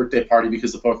buddy's birthday party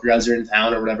because the poker guys are in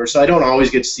town or whatever. So I don't always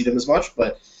get to see them as much,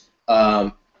 but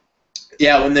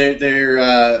yeah, when they're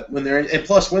in, and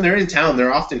plus when they're in town,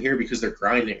 they're often here because they're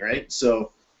grinding, right?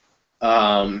 So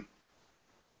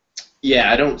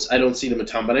yeah, I don't see them a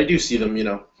ton, but I do see them,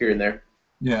 here and there.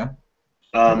 Yeah.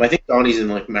 I think Donnie's in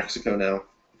like Mexico now.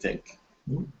 I think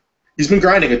he's been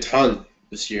grinding a ton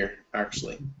this year,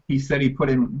 actually. He said he put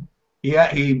in.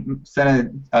 Yeah, he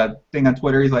sent a thing on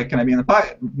Twitter. He's like, "Can I be on the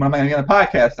podcast? When am I going to be on the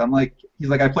podcast?" I'm like, "He's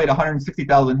like, I played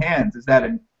 160,000 hands. Is that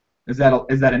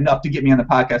enough to get me on the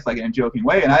podcast?" Like in a joking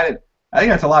way, and I think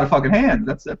that's a lot of fucking hands.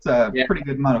 That's a pretty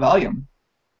good amount of volume.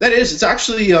 That is. It's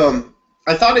actually.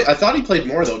 I thought he played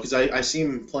more though, because I see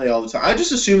him play all the time. I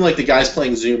just assume like the guys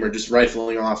playing Zoom are just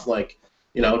rifling off like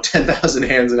 10,000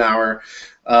 hands an hour,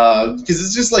 because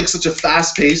it's just like such a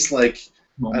fast paced like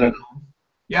I don't know.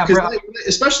 Yeah,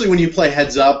 especially when you play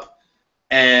heads up,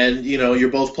 and you're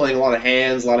both playing a lot of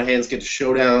hands. A lot of hands get to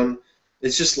showdown.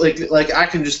 It's just like I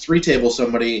can just 3-table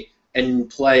somebody and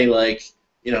play like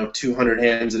 200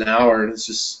 hands an hour, and it's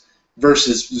just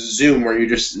versus Zoom where you're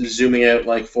just zooming out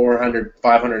like 400,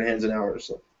 500 hands an hour.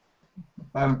 So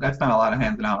that's not a lot of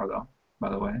hands an hour though, by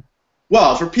the way.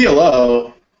 Well, for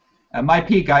PLO, at my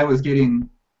peak, I was getting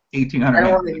 1,800. I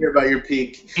don't want to hear about your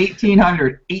peak.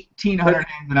 1,800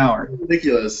 hands an hour.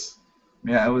 Ridiculous.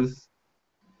 Yeah, it was.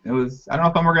 I don't know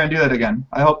if I'm ever gonna do that again.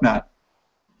 I hope not.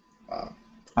 Wow.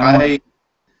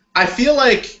 I feel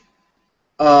like,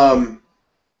 I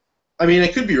mean, I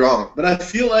could be wrong, but I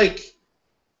feel like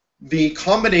the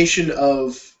combination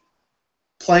of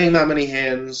playing that many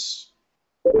hands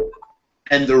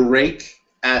and the rake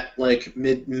at like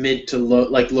mid to low,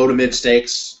 like low to mid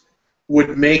stakes,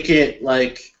 would make it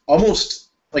like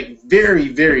almost like very,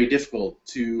 very difficult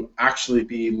to actually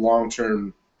be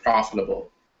long-term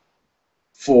profitable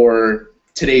for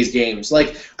today's games.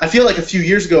 Like, I feel like a few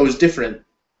years ago it was different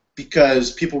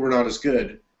because people were not as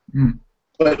good.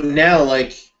 But now,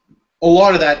 like, a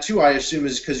lot of that too, I assume,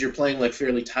 is because you're playing like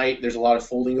fairly tight. There's a lot of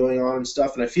folding going on and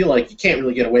stuff, and I feel like you can't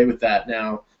really get away with that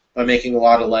now by making a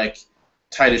lot of like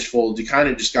tightish folds. You kind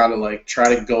of just gotta like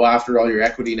try to go after all your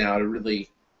equity now to really,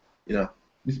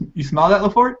 You smell that,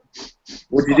 Lefort?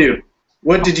 What did you do?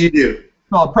 What did you do?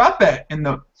 Smell a prop bet in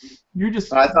the. You're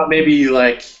just. I thought maybe you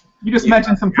like. You just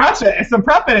mentioned some prop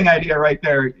betting idea right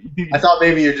there. I thought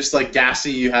maybe you're just like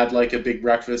gassy. You had like a big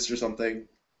breakfast or something.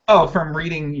 Oh, from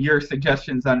reading your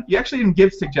suggestions on. You actually didn't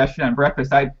give suggestion on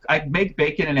breakfast. I make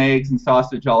bacon and eggs and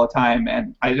sausage all the time,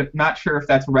 and I'm not sure if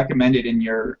that's recommended in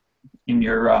your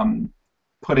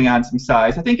putting on some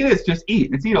size. I think it is. Just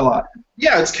eat. It's eat a lot.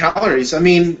 Yeah, it's calories. I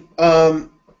mean,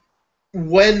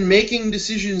 when making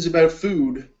decisions about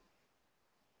food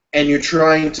and you're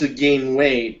trying to gain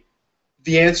weight,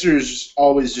 the answer is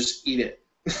always just eat it.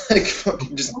 Like,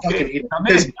 fucking eat it. I'm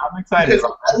excited. It's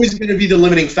always going to be the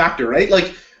limiting factor, right?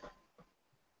 Like,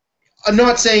 I'm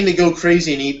not saying to go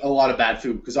crazy and eat a lot of bad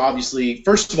food, because obviously,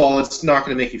 first of all, it's not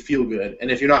going to make you feel good. And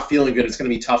if you're not feeling good, it's going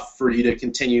to be tough for you to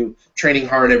continue training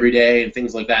hard every day and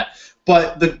things like that.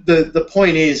 But the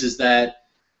point is that,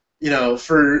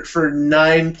 for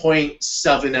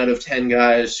 9.7 out of 10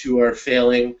 guys who are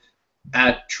failing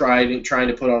at trying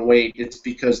to put on weight, it's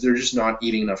because they're just not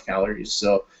eating enough calories.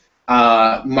 So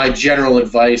my general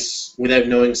advice, without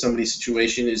knowing somebody's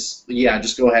situation, is, yeah,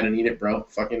 just go ahead and eat it, bro.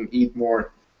 Fucking eat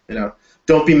more.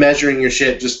 Don't be measuring your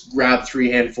shit. Just grab 3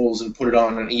 handfuls and put it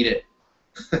on and eat it.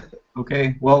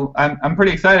 Okay. Well, I'm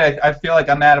pretty excited. I feel like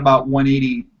I'm at about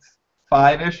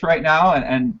 185-ish right now,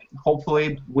 and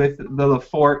hopefully with the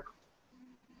Lefort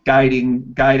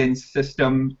guidance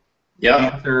system,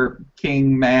 answer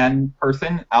king man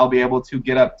person, I'll be able to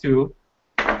get up to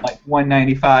like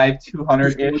 195,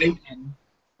 200-ish.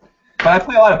 But I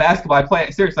play a lot of basketball. I've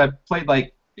played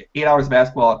like 8 hours of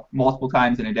basketball multiple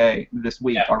times in a day this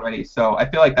week already. So I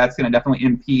feel like that's going to definitely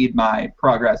impede my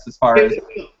progress as far as.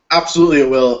 Absolutely, it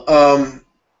will.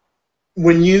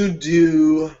 When you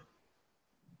do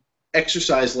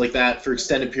exercise like that for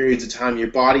extended periods of time,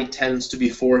 your body tends to be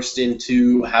forced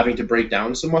into having to break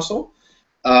down some muscle,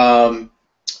 and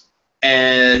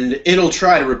it'll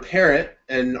try to repair it.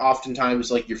 And oftentimes,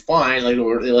 like, you're fine.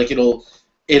 It'll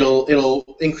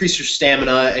increase your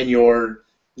stamina and your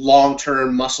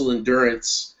long-term muscle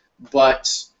endurance,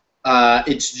 but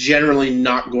it's generally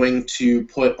not going to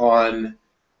put on.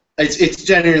 It's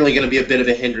generally going to be a bit of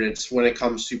a hindrance when it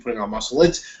comes to putting on muscle.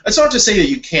 It's not to say that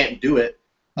you can't do it,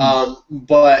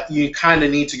 but you kind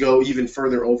of need to go even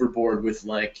further overboard with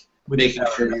making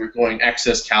sure you're going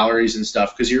excess calories and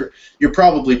stuff, because you're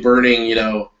probably burning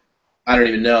I don't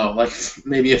even know, like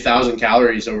maybe 1,000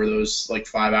 calories over those like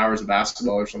 5 hours of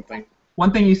basketball or something.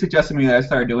 One thing you suggested to me that I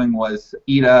started doing was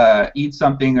eat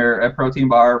something or a protein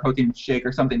bar, or protein shake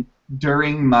or something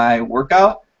during my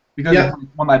workout, because Yeah,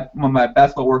 when my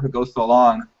basketball workout goes so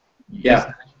long, you yeah.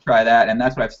 should try that, and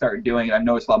that's what I've started doing. And I've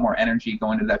noticed a lot more energy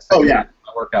going into that Oh second yeah.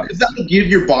 workout. Because that will give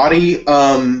your body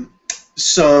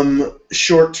some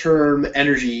short-term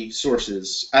energy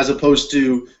sources, as opposed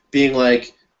to being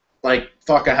like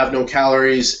fuck, I have no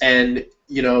calories, and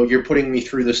you're putting me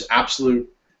through this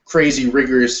absolute crazy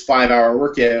rigorous 5-hour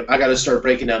workout. I got to start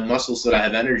breaking down muscles so that I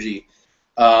have energy.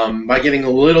 By getting a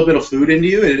little bit of food into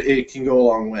you, it can go a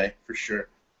long way for sure.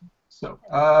 So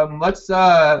let's.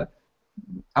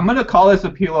 I'm gonna call this a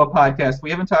PLO podcast. We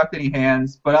haven't talked any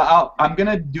hands, but I'm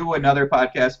gonna do another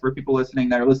podcast for people listening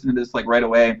that are listening to this like right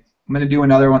away. I'm gonna do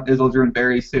another one, Isildur,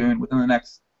 very soon, within the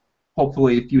next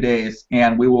hopefully a few days,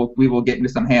 and we will get into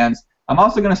some hands. I'm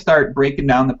also gonna start breaking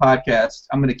down the podcast.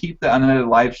 I'm gonna keep the unedited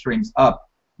live streams up,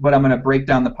 but I'm gonna break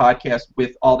down the podcast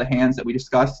with all the hands that we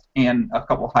discussed and a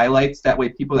couple highlights. That way,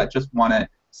 people that just want to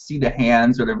see the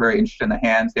hands or they're very interested in the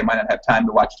hands, they might not have time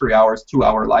to watch 3 hours, 2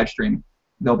 hour live stream.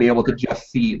 They'll be able to just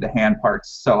see the hand parts.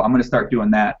 So I'm going to start doing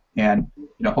that, and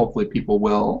hopefully people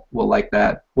will like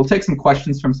that. We'll take some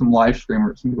questions from some live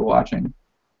streamers, some people watching.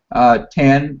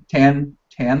 Tantha,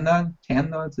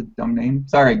 it's a dumb name.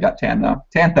 Sorry, I got Tantha.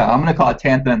 Tantha, I'm going to call it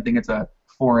Tantha and think it's a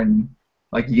foreign,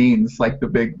 like jeans, like the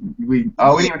big. We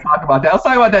didn't even talk about that. Let's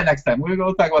talk about that next time. We'll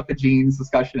go talk about the jeans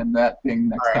discussion and that thing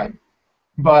next time.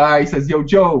 But he says, yo,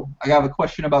 Joe, I got a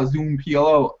question about Zoom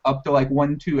PLO. Up to like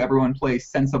 1-2, everyone plays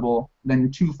sensible. Then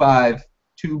 2.5,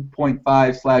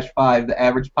 2.5/5, the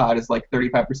average pot is like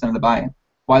 35% of the buy-in.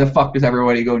 Why the fuck does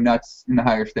everybody go nuts in the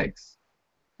higher stakes?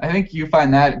 I think you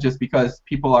find that just because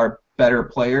people are better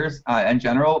players in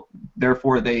general.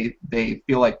 Therefore, they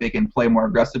feel like they can play more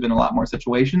aggressive in a lot more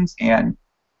situations, and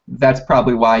that's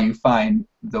probably why you find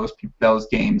those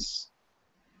games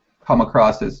come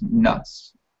across as nuts.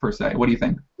 Per se. What do you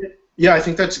think? Yeah, I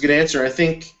think that's a good answer. I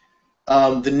think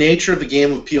the nature of the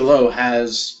game of PLO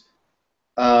has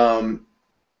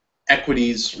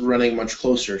equities running much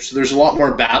closer. So there's a lot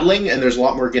more battling, and there's a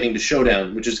lot more getting to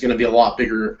showdown, which is going to be a lot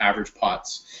bigger average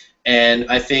pots. And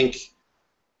I think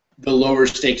the lower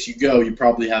stakes you go, you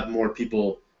probably have more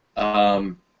people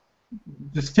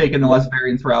just taking the less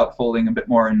variance route, folding a bit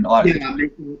more in a lot of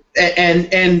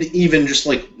and even just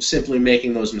like simply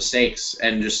making those mistakes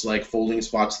and just like folding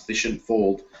spots that they shouldn't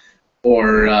fold,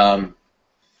 or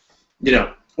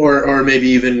or maybe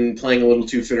even playing a little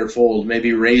too fit or fold,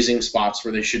 maybe raising spots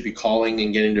where they should be calling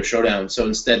and getting to showdown. So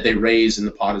instead they raise and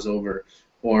the pot is over,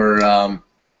 or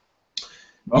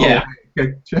yeah.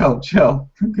 Okay, chill.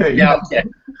 Okay. Yeah. Okay.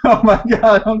 Oh my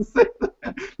God, I'm sick.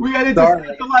 We gotta just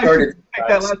take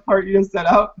that last part you just set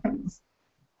out.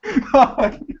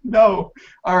 Oh, no.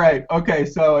 All right. Okay.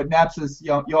 So Napsis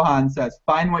Johan says,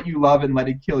 "Find what you love and let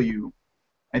it kill you."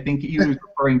 I think he was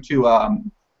referring to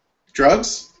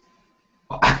drugs.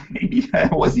 Maybe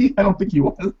was he? I don't think he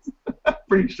was.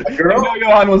 Pretty sure. A girl? No,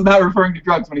 Johan was not referring to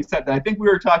drugs when he said that. I think we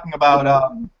were talking about.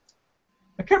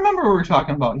 I can't remember what we were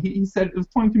talking about. He said it was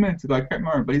 22 minutes ago. I can't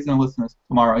remember, but he's gonna listen to us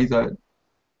tomorrow. He's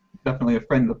definitely a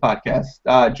friend of the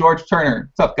podcast. George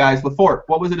Turner, what's up, guys? Lefort,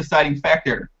 what was the deciding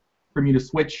factor for me to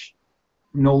switch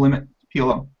from No Limit to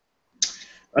PLO?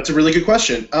 That's a really good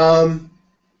question.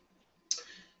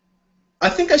 I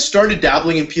think I started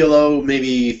dabbling in PLO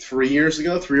maybe 3 or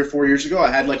 4 years ago.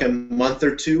 I had like a month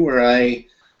or two where I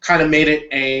kind of made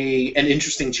it an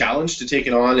interesting challenge to take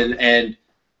it on and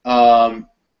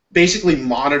basically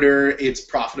monitor its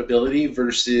profitability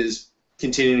versus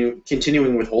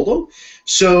continuing with Hold'em.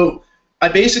 So I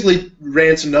basically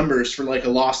ran some numbers for like a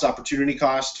lost opportunity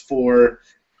cost for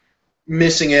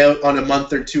missing out on a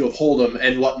month or two of Hold'em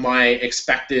and what my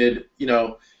expected,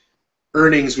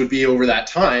 earnings would be over that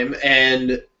time,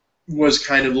 and was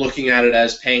kind of looking at it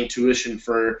as paying tuition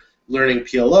for learning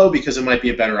PLO because it might be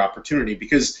a better opportunity,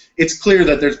 because it's clear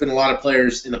that there's been a lot of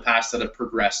players in the past that have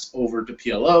progressed over to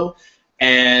PLO,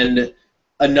 and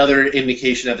another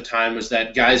indication at the time was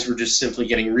that guys were just simply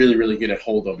getting really, really good at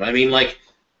Hold'em. I mean, like,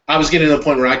 I was getting to the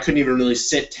point where I couldn't even really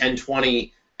sit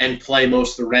 10-20 and play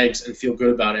most of the regs and feel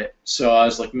good about it. So I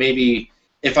was like, maybe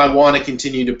if I want to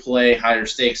continue to play higher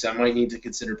stakes, I might need to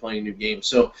consider playing a new game.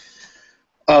 So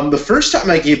the first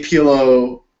time I gave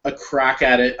PLO a crack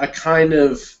at it, I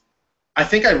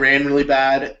think I ran really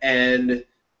bad and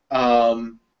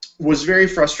was very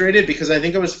frustrated because I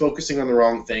think I was focusing on the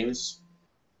wrong things.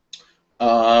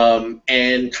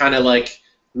 And kind of like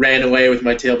ran away with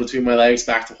my tail between my legs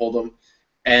back to Hold'em.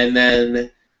 And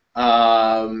then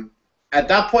at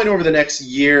that point over the next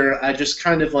year, I just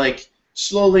kind of like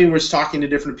slowly was talking to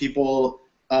different people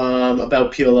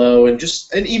about PLO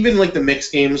and even like the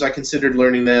mixed games. I considered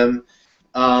learning them,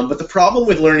 but the problem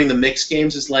with learning the mixed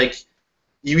games is like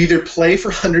you either play for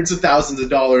hundreds of thousands of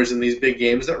dollars in these big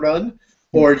games that run,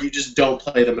 or you just don't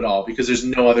play them at all because there's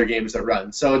no other games that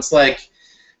run. So it's like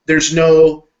there's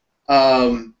no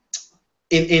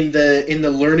in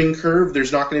the learning curve.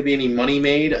 There's not going to be any money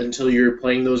made until you're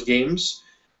playing those games.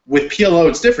 With PLO,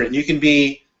 it's different. You can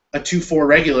be a 2-4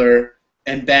 regular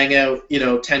and bang out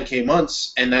 10K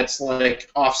months, and that's like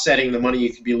offsetting the money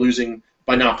you could be losing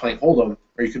by not playing Hold'em,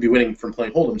 or you could be winning from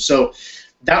playing Hold'em. So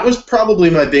that was probably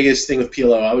my biggest thing with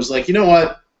PLO. I was like, you know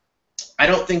what? I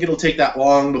don't think it'll take that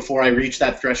long before I reach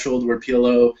that threshold where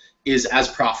PLO is as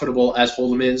profitable as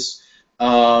Hold'em is.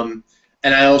 And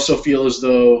I also feel as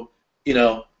though,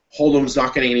 Hold'em's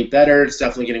not getting any better. It's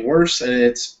definitely getting worse, and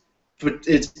it's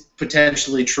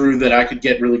potentially true that I could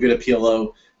get really good at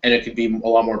PLO and it could be a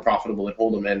lot more profitable than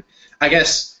Hold'em. And I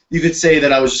guess you could say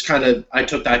that I was just I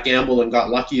took that gamble and got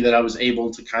lucky that I was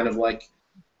able to kind of like,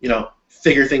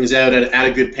 figure things out at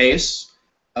a good pace.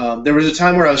 There was a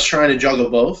time where I was trying to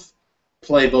juggle both,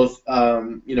 play both,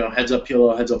 heads up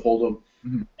PLO, heads up Hold'em,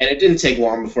 and it didn't take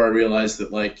long before I realized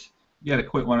that like you had to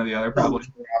quit one or the other probably.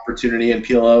 Opportunity in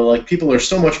PLO, like people are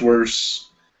so much worse.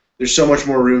 There's so much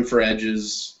more room for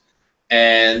edges,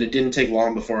 and it didn't take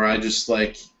long before I just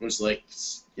was like,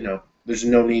 there's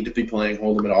no need to be playing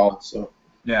Hold'em at all. So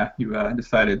yeah, you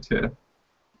decided to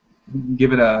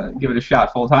give it a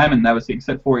shot full time, and that was, you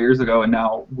said, 4 years ago, and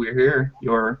now we're here.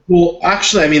 Well,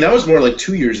 actually, I mean that was more like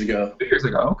 2 years ago. 2 years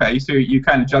ago, okay. So you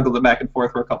kind of juggled it back and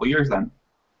forth for a couple years then.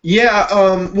 Yeah.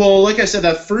 Well, like I said,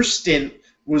 that first stint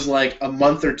was like a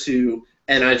month or two,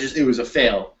 and it was a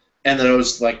fail. And then I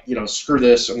was like, screw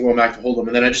this, I'm going back to Hold'em.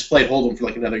 And then I just played Hold'em for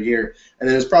like another year. And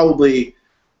then it was probably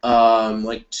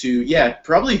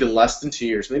probably even less than 2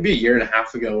 years, maybe a year and a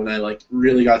half ago when I like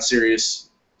really got serious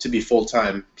to be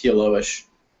full-time PLO-ish.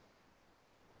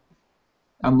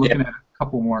 I'm looking at a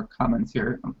couple more comments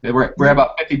here. We're at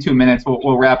about 52 minutes.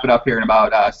 We'll wrap it up here in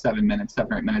about 7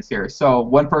 or 8 minutes here. So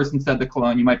one person said the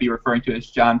cologne you might be referring to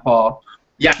is John Paul.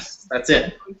 Yes, that's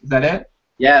it. Is that it?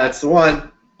 Yeah, that's the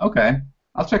one. Okay.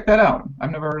 I'll check that out.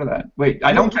 I've never heard of that. Wait,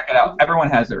 I don't check it out. Everyone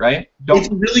has it, right? It's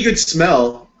a really good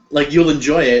smell. Like, you'll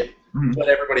enjoy it, but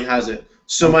everybody has it.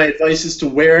 So my advice is to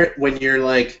wear it when you're,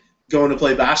 like, going to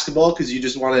play basketball because you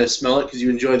just want to smell it because you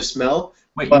enjoy the smell.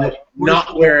 Wait, but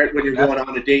not wear it when you're going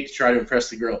on a date to try to impress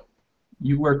the girl.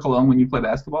 You wear cologne when you play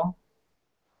basketball?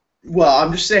 Well,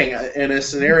 I'm just saying, in a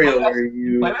scenario where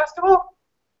you... Play basketball?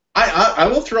 I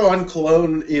will throw on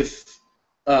cologne if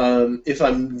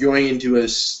I'm going into a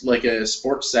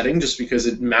sports setting, just because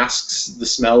it masks the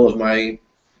smell of my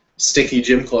stinky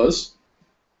gym clothes.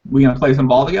 We gonna play some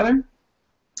ball together?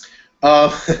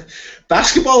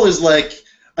 Basketball is like,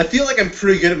 I feel like I'm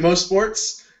pretty good at most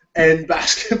sports, and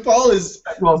basketball is...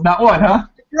 Well, it's not one, huh?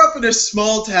 I grew up in a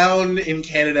small town in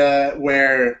Canada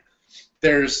where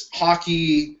there's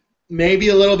hockey, maybe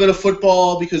a little bit of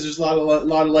football because there's a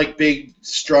lot of like big,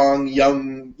 strong,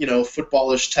 young,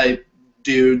 footballish type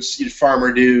dudes,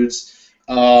 farmer dudes,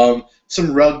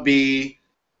 some rugby,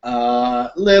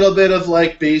 little bit of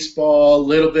like baseball,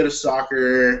 little bit of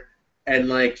soccer, and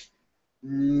like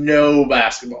no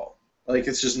basketball. Like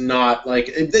it's just not like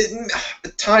a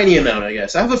tiny amount, I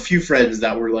guess. I have a few friends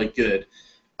that were like good.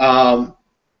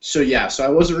 So I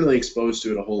wasn't really exposed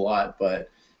to it a whole lot, but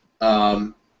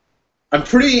I'm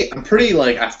pretty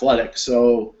like athletic,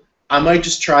 so I might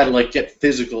just try to like get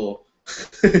physical.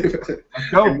 Let's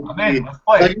go, man. Let's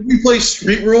play. Like if we play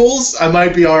street rules, I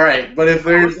might be all right. But if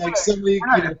there's like somebody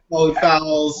calling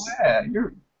fouls,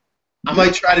 I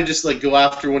might try to just like go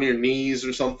after one of your knees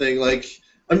or something. Like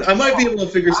I might be able to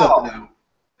figure something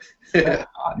out.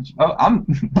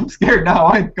 I'm scared now.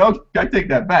 I take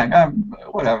that back.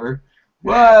 Whatever.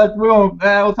 But we'll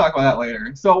talk about that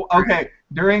later. So okay,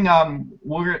 during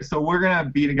we're gonna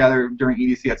be together during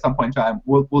EDC at some point in time.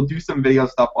 We'll do some video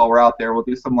stuff while we're out there. We'll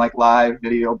do some like live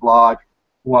video blog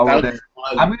while we're there.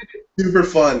 I'm gonna do super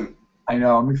fun. I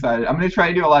know, I'm excited. I'm gonna try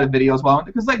to do a lot of videos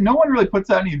because like no one really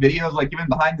puts out any videos like even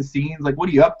behind the scenes. Like what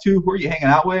are you up to? Who are you hanging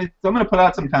out with? So I'm gonna put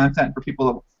out some content for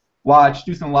people to watch,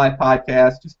 do some live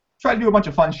podcasts, just try to do a bunch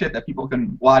of fun shit that people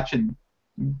can watch and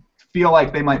feel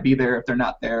like they might be there if they're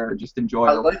not there, or just enjoy.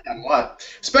 I like that a lot,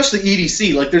 especially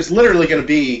EDC. Like, there's literally going to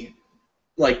be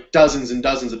like dozens and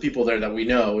dozens of people there that we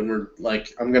know, and we're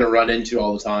like, I'm going to run into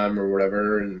all the time or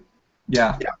whatever. And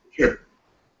yeah, sure.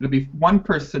 There'll be one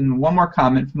more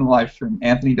comment from the live stream.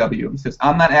 Anthony W. He says,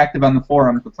 "I'm not active on the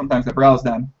forums, but sometimes I browse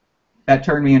them. That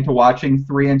turned me into watching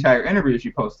 3 entire interviews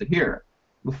you posted here.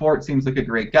 Lefort seems like a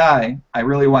great guy. I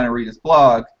really want to read his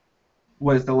blog.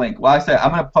 was the link? Well, I said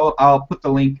I'll put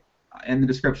the link in the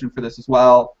description for this as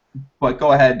well. But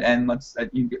go ahead and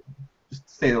you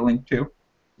just say the link too.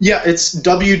 Yeah, it's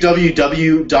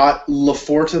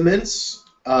www.lefortaments,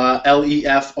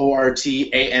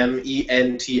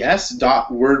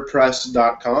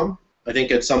 lefortaments.wordpress.com. I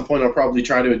think at some point I'll probably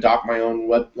try to adopt my own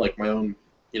link or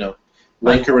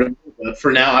whatever. But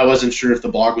for now, I wasn't sure if the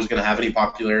blog was going to have any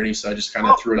popularity, so I just kind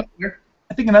of threw it up there.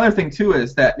 I think another thing too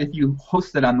is that if you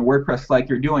host it on the WordPress like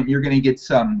you're doing, you're going to get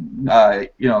some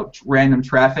random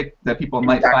traffic that people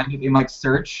might find it, they might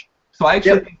search. So I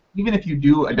actually think even if you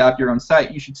do adopt your own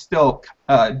site, you should still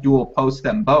dual post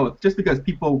them both, just because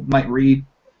people might read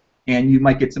and you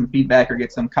might get some feedback or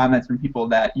get some comments from people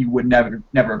that you would never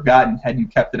have gotten had you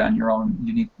kept it on your own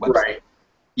unique website. Right.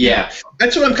 Yeah,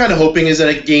 that's what I'm kind of hoping, is that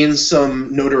it gains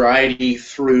some notoriety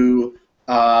through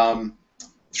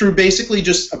basically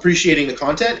just appreciating the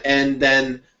content, and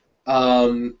then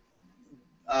offering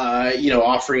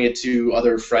it to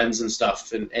other friends and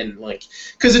stuff, and like,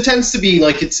 because it tends to be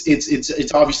like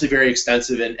it's obviously very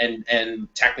extensive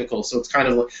and technical, so it's kind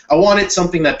of like I wanted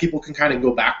something that people can kind of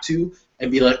go back to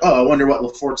and be like, oh, I wonder what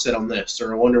Lefort said on this,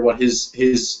 or I wonder what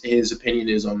his opinion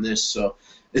is on this. So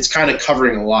it's kind of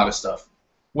covering a lot of stuff.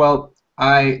 Well,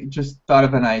 I just thought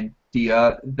of an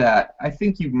idea that I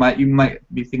think you might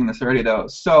be thinking this already though.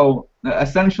 So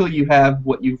essentially, you have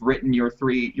what you've written, your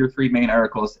three main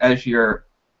articles as your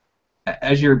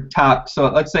top. So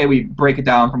let's say we break it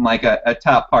down from like a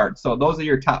top part. So those are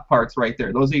your top parts right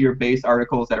there. Those are your base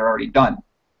articles that are already done.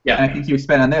 Yeah. And I think you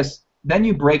expand on this. Then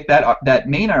you break that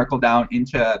main article down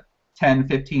into 10,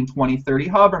 15, 20, 30,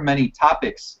 however many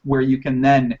topics where you can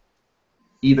then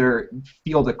either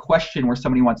field a question where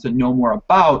somebody wants to know more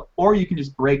about, or you can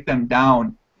just break them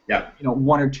down,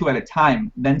 one or two at a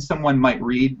time. Then someone might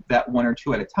read that one or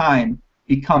two at a time,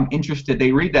 become interested.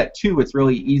 They read that too. It's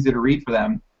really easy to read for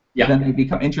them. Yeah. Then they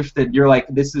become interested. You're like,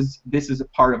 this is a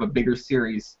part of a bigger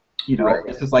series. Right.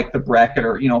 This is like the bracket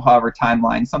or however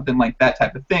timeline, something like that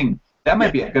type of thing. That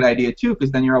might be a good idea too, because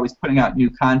then you're always putting out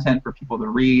new content for people to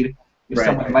read. If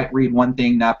someone might read one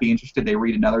thing, not be interested, they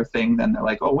read another thing, then they're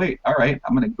like, oh, wait, all right,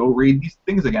 I'm going to go read these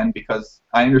things again because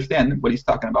I understand what he's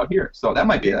talking about here. So that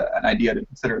might be an idea to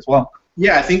consider as well.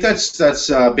 Yeah, I think that's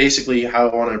basically how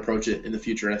I want to approach it in the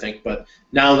future, I think. But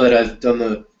now that I've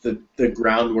done the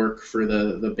groundwork for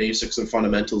the basics and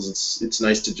fundamentals, it's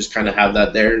nice to just kind of have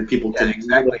that there, and people can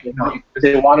exactly. If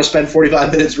they want to spend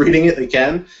 45 minutes reading it, they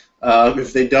can.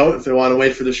 If they don't, if they want to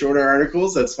wait for the shorter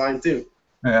articles, that's fine too.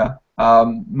 Yeah.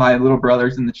 My little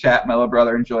brother's in the chat. My little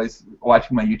brother enjoys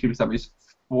watching my YouTube stuff. He's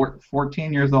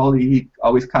 14 years old. He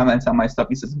always comments on my stuff.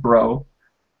 He says, bro.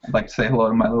 I'd like to say hello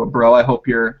to my little bro. I hope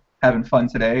you're having fun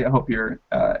today. I hope you're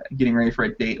getting ready for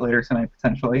a date later tonight,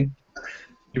 potentially.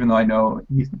 Even though I know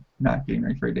he's not getting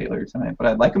ready for a date later tonight. But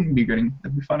I'd like him to be getting.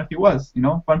 It'd be fun if he was.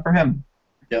 Fun for him.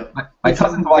 Yeah. My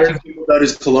cousin's watching about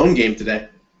his cologne game today.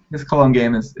 His cologne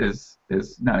game is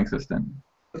non-existent.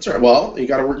 That's right. Well, you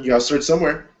gotta start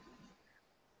somewhere.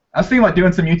 I was thinking about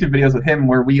doing some YouTube videos with him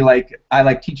where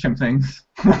I teach him things.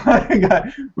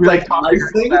 we like life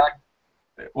things?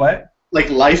 What? Like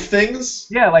life things?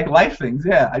 Yeah, like life things.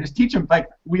 Yeah, I just teach him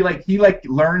he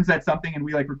learns at something and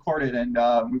we record it and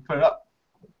we put it up.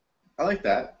 I like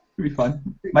that. It'd be fun.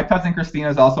 My cousin Christina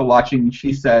is also watching.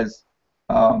 She says,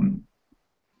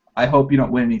 "I hope you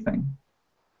don't win anything,"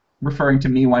 referring to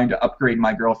me wanting to upgrade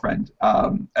my girlfriend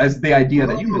as the idea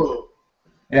that you mentioned.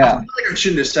 Yeah. I feel like I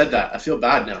shouldn't have said that. I feel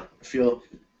bad now.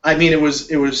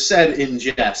 It was said in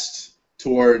jest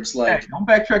towards like. Hey, don't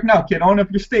backtrack now, kid. Own up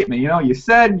your statement. You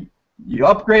said you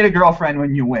upgrade a girlfriend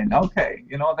when you win. Okay.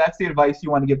 That's the advice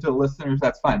you want to give to the listeners.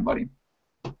 That's fine, buddy.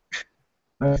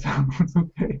 That's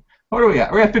okay. What do we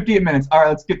got? We're at 58 minutes. All right,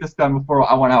 let's get this done before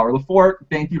 1 hour. Lefort,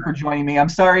 thank you for joining me. I'm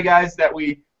sorry, guys, that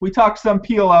we talked some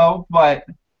PLO, but.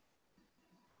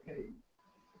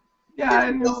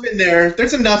 Yeah,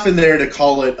 there's enough in there to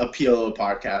call it a PLO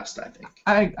podcast, I think.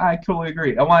 I totally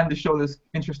agree. I wanted to show this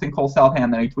interesting Cole South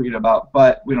hand that I tweeted about,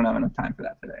 but we don't have enough time for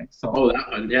that today. So. Oh,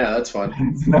 that one. Yeah, that's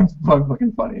fun. That's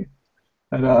fucking funny.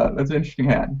 That's an interesting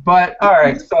hand. But all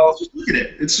right, so let's just look at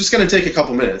it. It's just gonna take a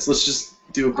couple minutes. Let's just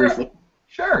do a brief look.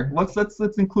 Sure. Let's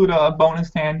include a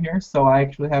bonus hand here. So I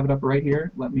actually have it up right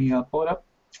here. Let me pull it up.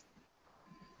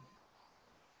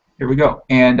 Here we go.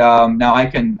 And now I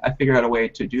figured out a way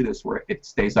to do this where it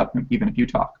stays up even if you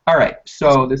talk. All right.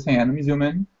 So this hand, let me zoom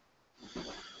in.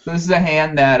 So this is a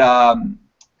hand that a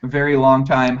very long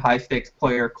time high stakes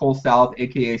player, Cole South,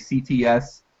 aka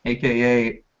CTS,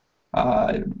 aka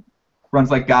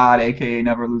runs like God, aka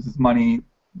never loses money.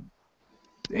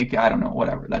 AKA, I don't know,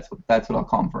 whatever. That's what I'll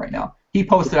call him for right now. He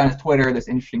posted on his Twitter this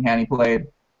interesting hand he played.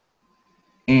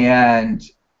 And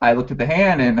I looked at the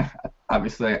hand, and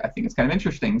obviously I think it's kind of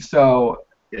interesting. So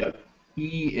Yeah.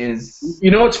 he is.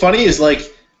 You know what's funny is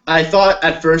like I thought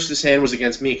at first this hand was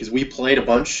against me because we played a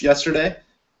bunch yesterday,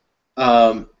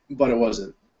 but it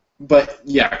wasn't. But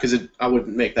yeah, because I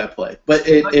wouldn't make that play. But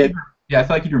Yeah, I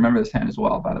feel like you'd remember this hand as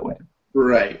well, by the way.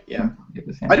 right, yeah. Get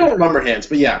this hand. I don't remember hands,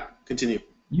 but yeah, continue.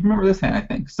 You remember this hand, I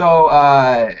think. So,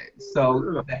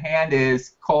 so the hand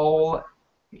is Cole.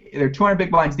 They're 200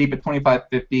 big blinds deep at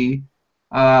 25.50.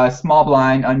 Small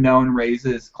blind, unknown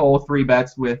raises. Cole 3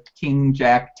 bets with King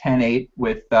Jack 10-8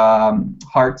 with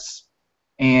hearts.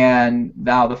 And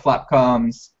now the flop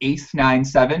comes Ace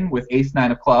 9-7 with Ace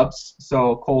 9 of clubs.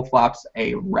 So Cole flops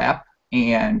a wrap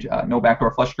and no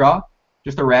backdoor flush draw,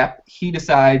 just a wrap. He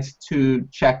decides to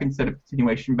check instead of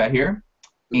continuation bet here,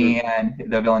 and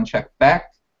the villain checks back.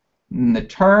 And the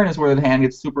turn is where the hand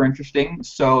gets super interesting.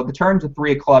 So the turn's a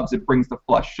 3 of clubs. It brings the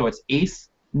flush. So it's Ace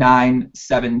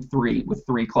 9-7-3 with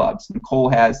 3 clubs. And Cole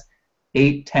has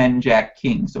 8-10 Jack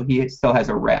King. So he still has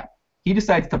a wrap. He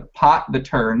decides to pot the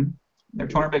turn. They're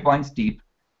 200 big blinds deep.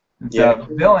 The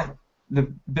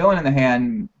villain in the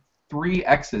hand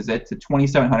 3x's it to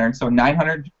 2,700. So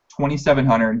 900,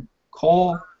 2,700.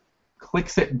 Cole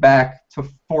clicks it back to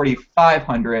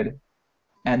 4,500,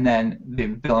 and then the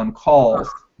villain calls.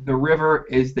 The river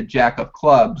is the Jack of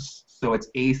clubs, so it's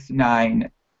Ace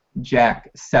 9, Jack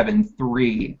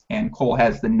 7-3, and Cole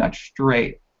has the nut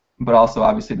straight, but also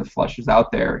obviously the flush is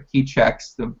out there. He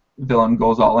checks, the villain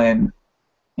goes all in,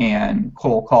 and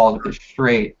Cole calls with the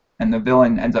straight, and the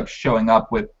villain ends up showing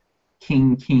up with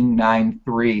King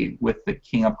 9-3 with the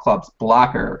King of clubs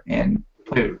blocker, and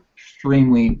played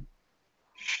extremely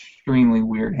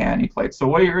weird hand he played. So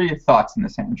what are your thoughts in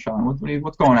this hand, Sean?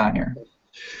 What's going on here?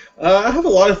 I have a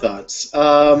lot of thoughts.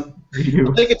 I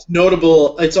think it's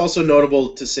notable. It's also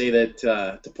notable to say that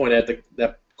to point out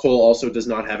that Cole also does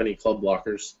not have any club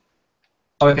blockers.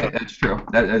 Okay, that's true.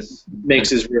 Makes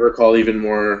his river call even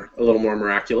a little more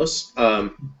miraculous. I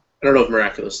don't know if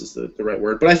miraculous is the right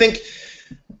word, but I think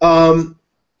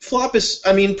flop is.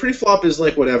 I mean, pre-flop is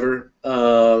like whatever.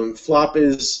 Flop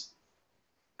is.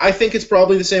 I think it's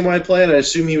probably the same way I play it. I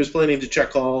assume he was planning to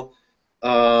check call.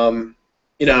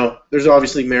 You know, there's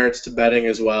obviously merits to betting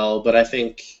as well, but I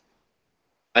think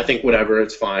whatever,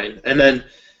 it's fine. And then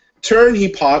turn he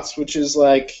pots, which is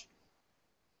like,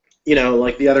 you know,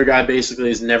 like the other guy basically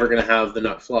is never going to have the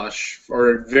nut flush,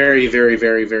 or very, very,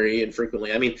 very, very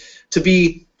infrequently. I mean, to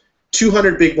be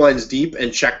 200 big blinds deep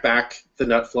and check back the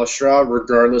nut flush draw,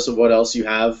 regardless of what else you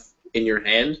have in your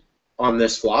hand on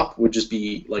this flop, would just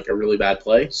be like a really bad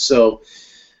play. So,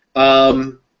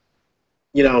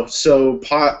 you know, so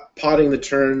potting the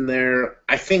turn there,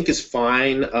 I think is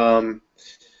fine.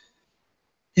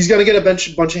 He's going to get a bunch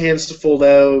of hands to fold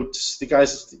out. The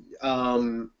guys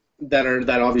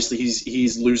that obviously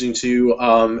he's losing to,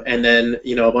 and then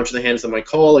you know a bunch of the hands that might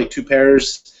call, like 2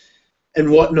 pairs and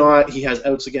whatnot. He has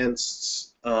outs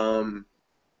against, and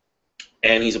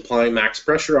he's applying max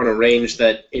pressure on a range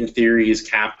that in theory is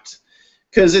capped,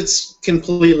 because it's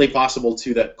completely possible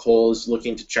too that Cole is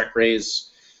looking to check raise.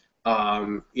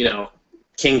 You know,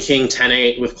 King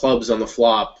 10-8 with clubs on the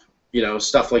flop, you know,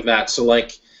 stuff like that. So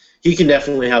like, he can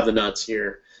definitely have the nuts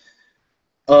here.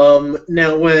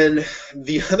 Now when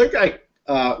the other guy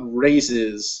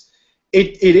raises,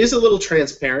 it is a little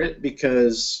transparent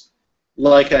because,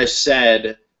 like I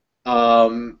said,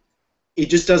 it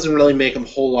just doesn't really make a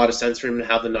whole lot of sense for him to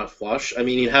have the nut flush. I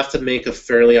mean, he'd have to make a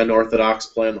fairly unorthodox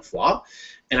play on the flop,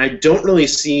 and I don't really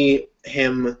see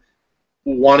him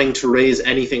wanting to raise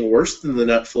anything worse than the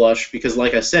nut flush because,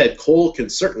 like I said, Cole can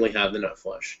certainly have the nut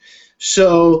flush.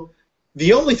 So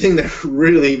the only thing that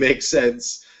really makes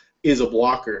sense is a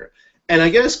blocker. And I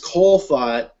guess Cole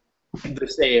thought the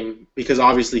same because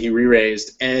obviously he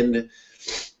re-raised. And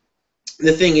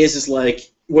the thing is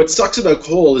like, what sucks about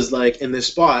Cole is like in this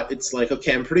spot, it's like,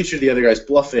 okay, I'm pretty sure the other guy's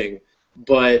bluffing,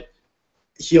 but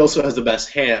he also has the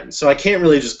best hand. So I can't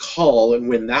really just call and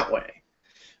win that way.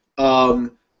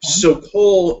 So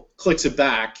Cole clicks it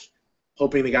back,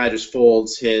 hoping the guy just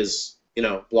folds his, you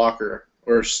know, blocker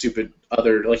or stupid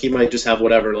other, like he might just have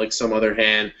whatever, like some other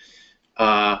hand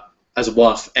as a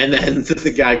bluff, and then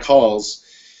the guy calls,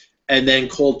 and then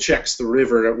Cole checks the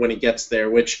river when he gets there,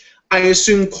 which I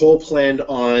assume Cole planned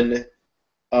on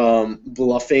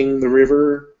bluffing the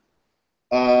river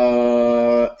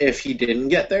if he didn't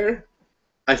get there,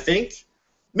 I think.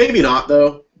 Maybe not,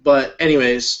 though, but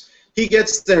anyways, he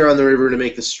gets there on the river to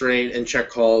make the straight and check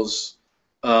calls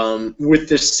with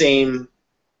the same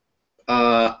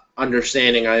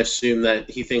understanding. I assume that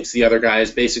he thinks the other guy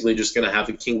is basically just going to have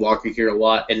the king blocker here a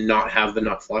lot and not have the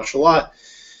nut flush a lot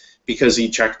because he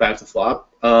checked back the flop.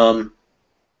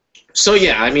 So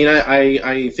yeah, I mean,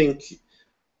 I think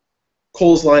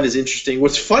Cole's line is interesting.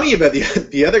 What's funny about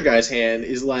the other guy's hand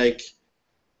is like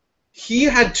he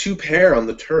had 2 pair on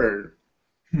the turn,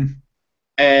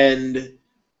 and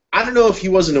I don't know if he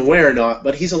wasn't aware or not,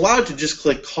 but he's allowed to just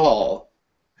click call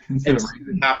Instead and of see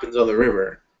raising. what happens on the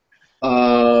river.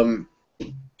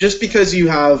 Just because you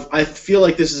have, I feel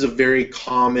like this is a very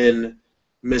common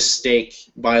mistake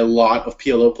by a lot of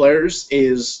PLO players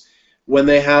is when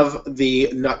they have the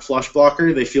nut flush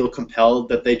blocker, they feel compelled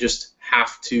that they just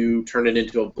have to turn it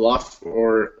into a bluff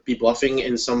or be bluffing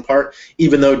in some part,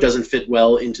 even though it doesn't fit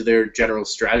well into their general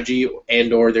strategy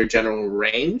and or their general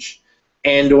range,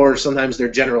 and or sometimes their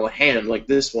general hand, like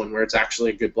this one, where it's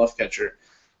actually a good bluff catcher.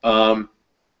 So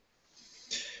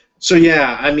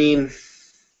yeah, I mean,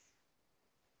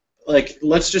 like,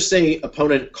 let's just say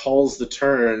opponent calls the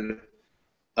turn.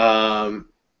 Cole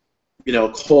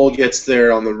gets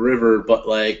there on the river, but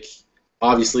like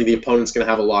obviously the opponent's gonna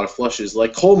have a lot of flushes.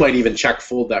 Like Cole might even check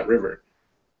fold that river,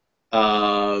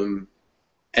 and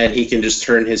he can just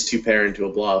turn his 2 pair into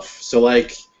a bluff. So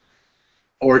like,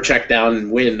 or check down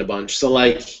and win a bunch. So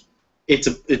like, it's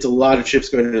a lot of chips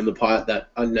going into the pot that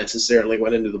unnecessarily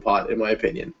went into the pot, in my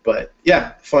opinion. But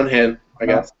yeah, fun hand, I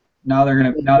guess. Now they're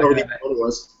gonna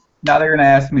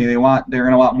ask me. They're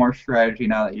gonna want more strategy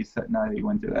now that you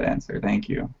went through that answer. Thank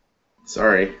you.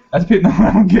 Sorry. As people,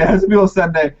 as people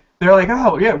said that they're like,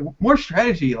 oh yeah, more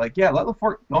strategy. Like yeah, let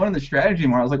Lefort go into the strategy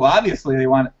more. I was like, well, obviously they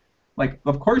want, like,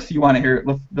 of course you want to hear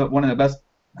one of the best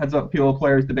heads-up PLO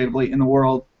players debatably in the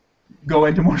world go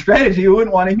into more strategy. You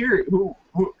wouldn't want to hear it.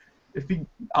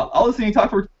 I'll listen to you talk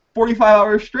for 45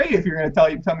 hours straight if you're going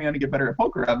to tell me how to get better at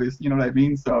poker, obviously. You know what I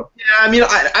mean? So yeah, I mean,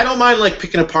 I don't mind like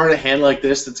picking apart a hand like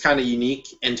this that's kind of unique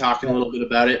and talking a little bit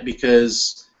about it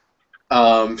because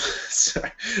sorry,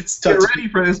 it's tough. Get ready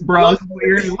for this, bro. This is what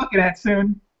you're going to be looking at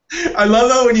soon. I love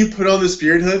how when you put on the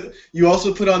spirit hood, you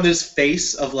also put on this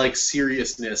face of like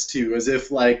seriousness too, as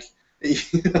if like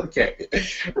okay,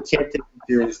 can't take it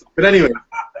seriously. But anyway,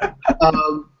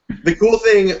 the cool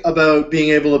thing about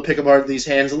being able to pick apart these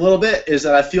hands a little bit is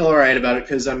that I feel alright about it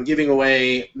because I'm giving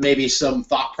away maybe some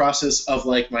thought process of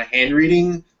like my hand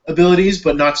reading abilities,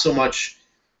 but not so much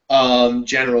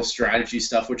general strategy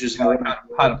stuff, which is like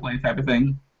how to play type of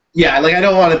thing. Yeah, like I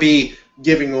don't want to be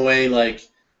giving away like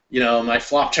my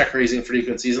flop check raising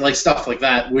frequencies and like stuff like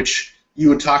that, which you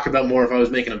would talk about more if I was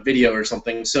making a video or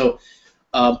something. So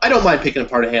I don't mind picking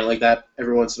apart a hand like that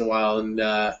every once in a while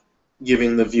and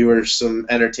giving the viewers some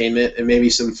entertainment and maybe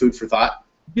some food for thought.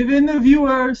 Giving the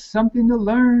viewers something to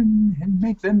learn and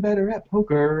make them better at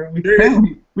poker.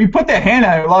 We put that hand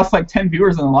out. We lost like 10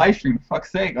 viewers on the live stream. For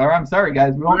fuck's sake. All right, I'm sorry,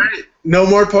 guys. We won't. Right. No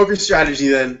more poker strategy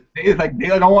then. They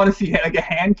don't want to see like a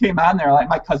hand came on there. Like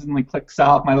my cousin like clicks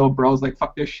out. My little bro's like,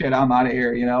 fuck this shit. I'm out of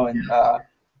here. And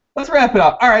let's wrap it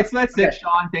up. All right, so that's it,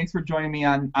 Sean. Thanks for joining me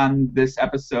on this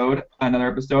episode, another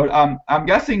episode. I'm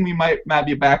guessing we might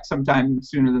be back sometime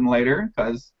sooner than later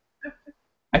because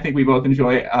I think we both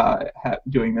enjoy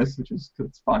doing this, which is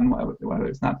it's fun. Whether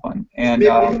it's not fun. And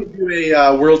maybe we can do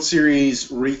a World Series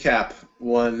recap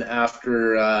one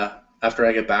after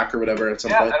I get back or whatever at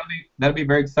some point. That'd be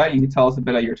very exciting. You can tell us a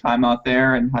bit of your time out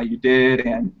there and how you did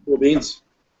and cool beans.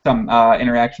 Some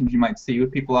interactions you might see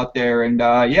with people out there. And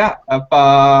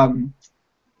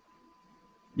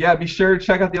be sure to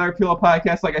check out the other PLO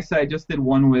podcast. Like I said, I just did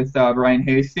one with Ryan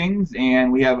Hastings,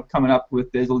 and we have coming up with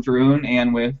Dizzle Droon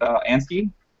and with Ansky.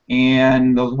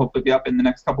 And those will hopefully be up in the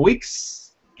next couple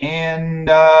weeks. And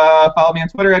follow me on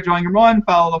Twitter at JohnGrim1.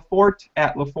 Follow Lefort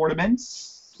at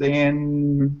Lefortiments.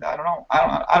 And I don't know.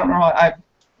 I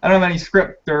don't have any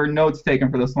script or notes taken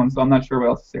for this one, so I'm not sure what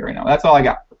else to say right now. That's all I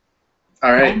got.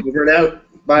 All right, over and out.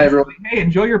 Bye, everyone. Hey,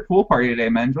 enjoy your pool party today,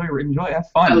 man. Enjoy. Have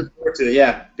fun. I look forward to it.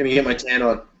 Yeah, gonna get my tan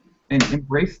on. And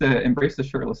embrace the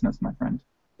shirtlessness, my friend.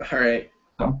 All right.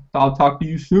 So I'll talk to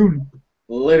you soon.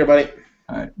 Later, buddy.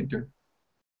 All right, take care.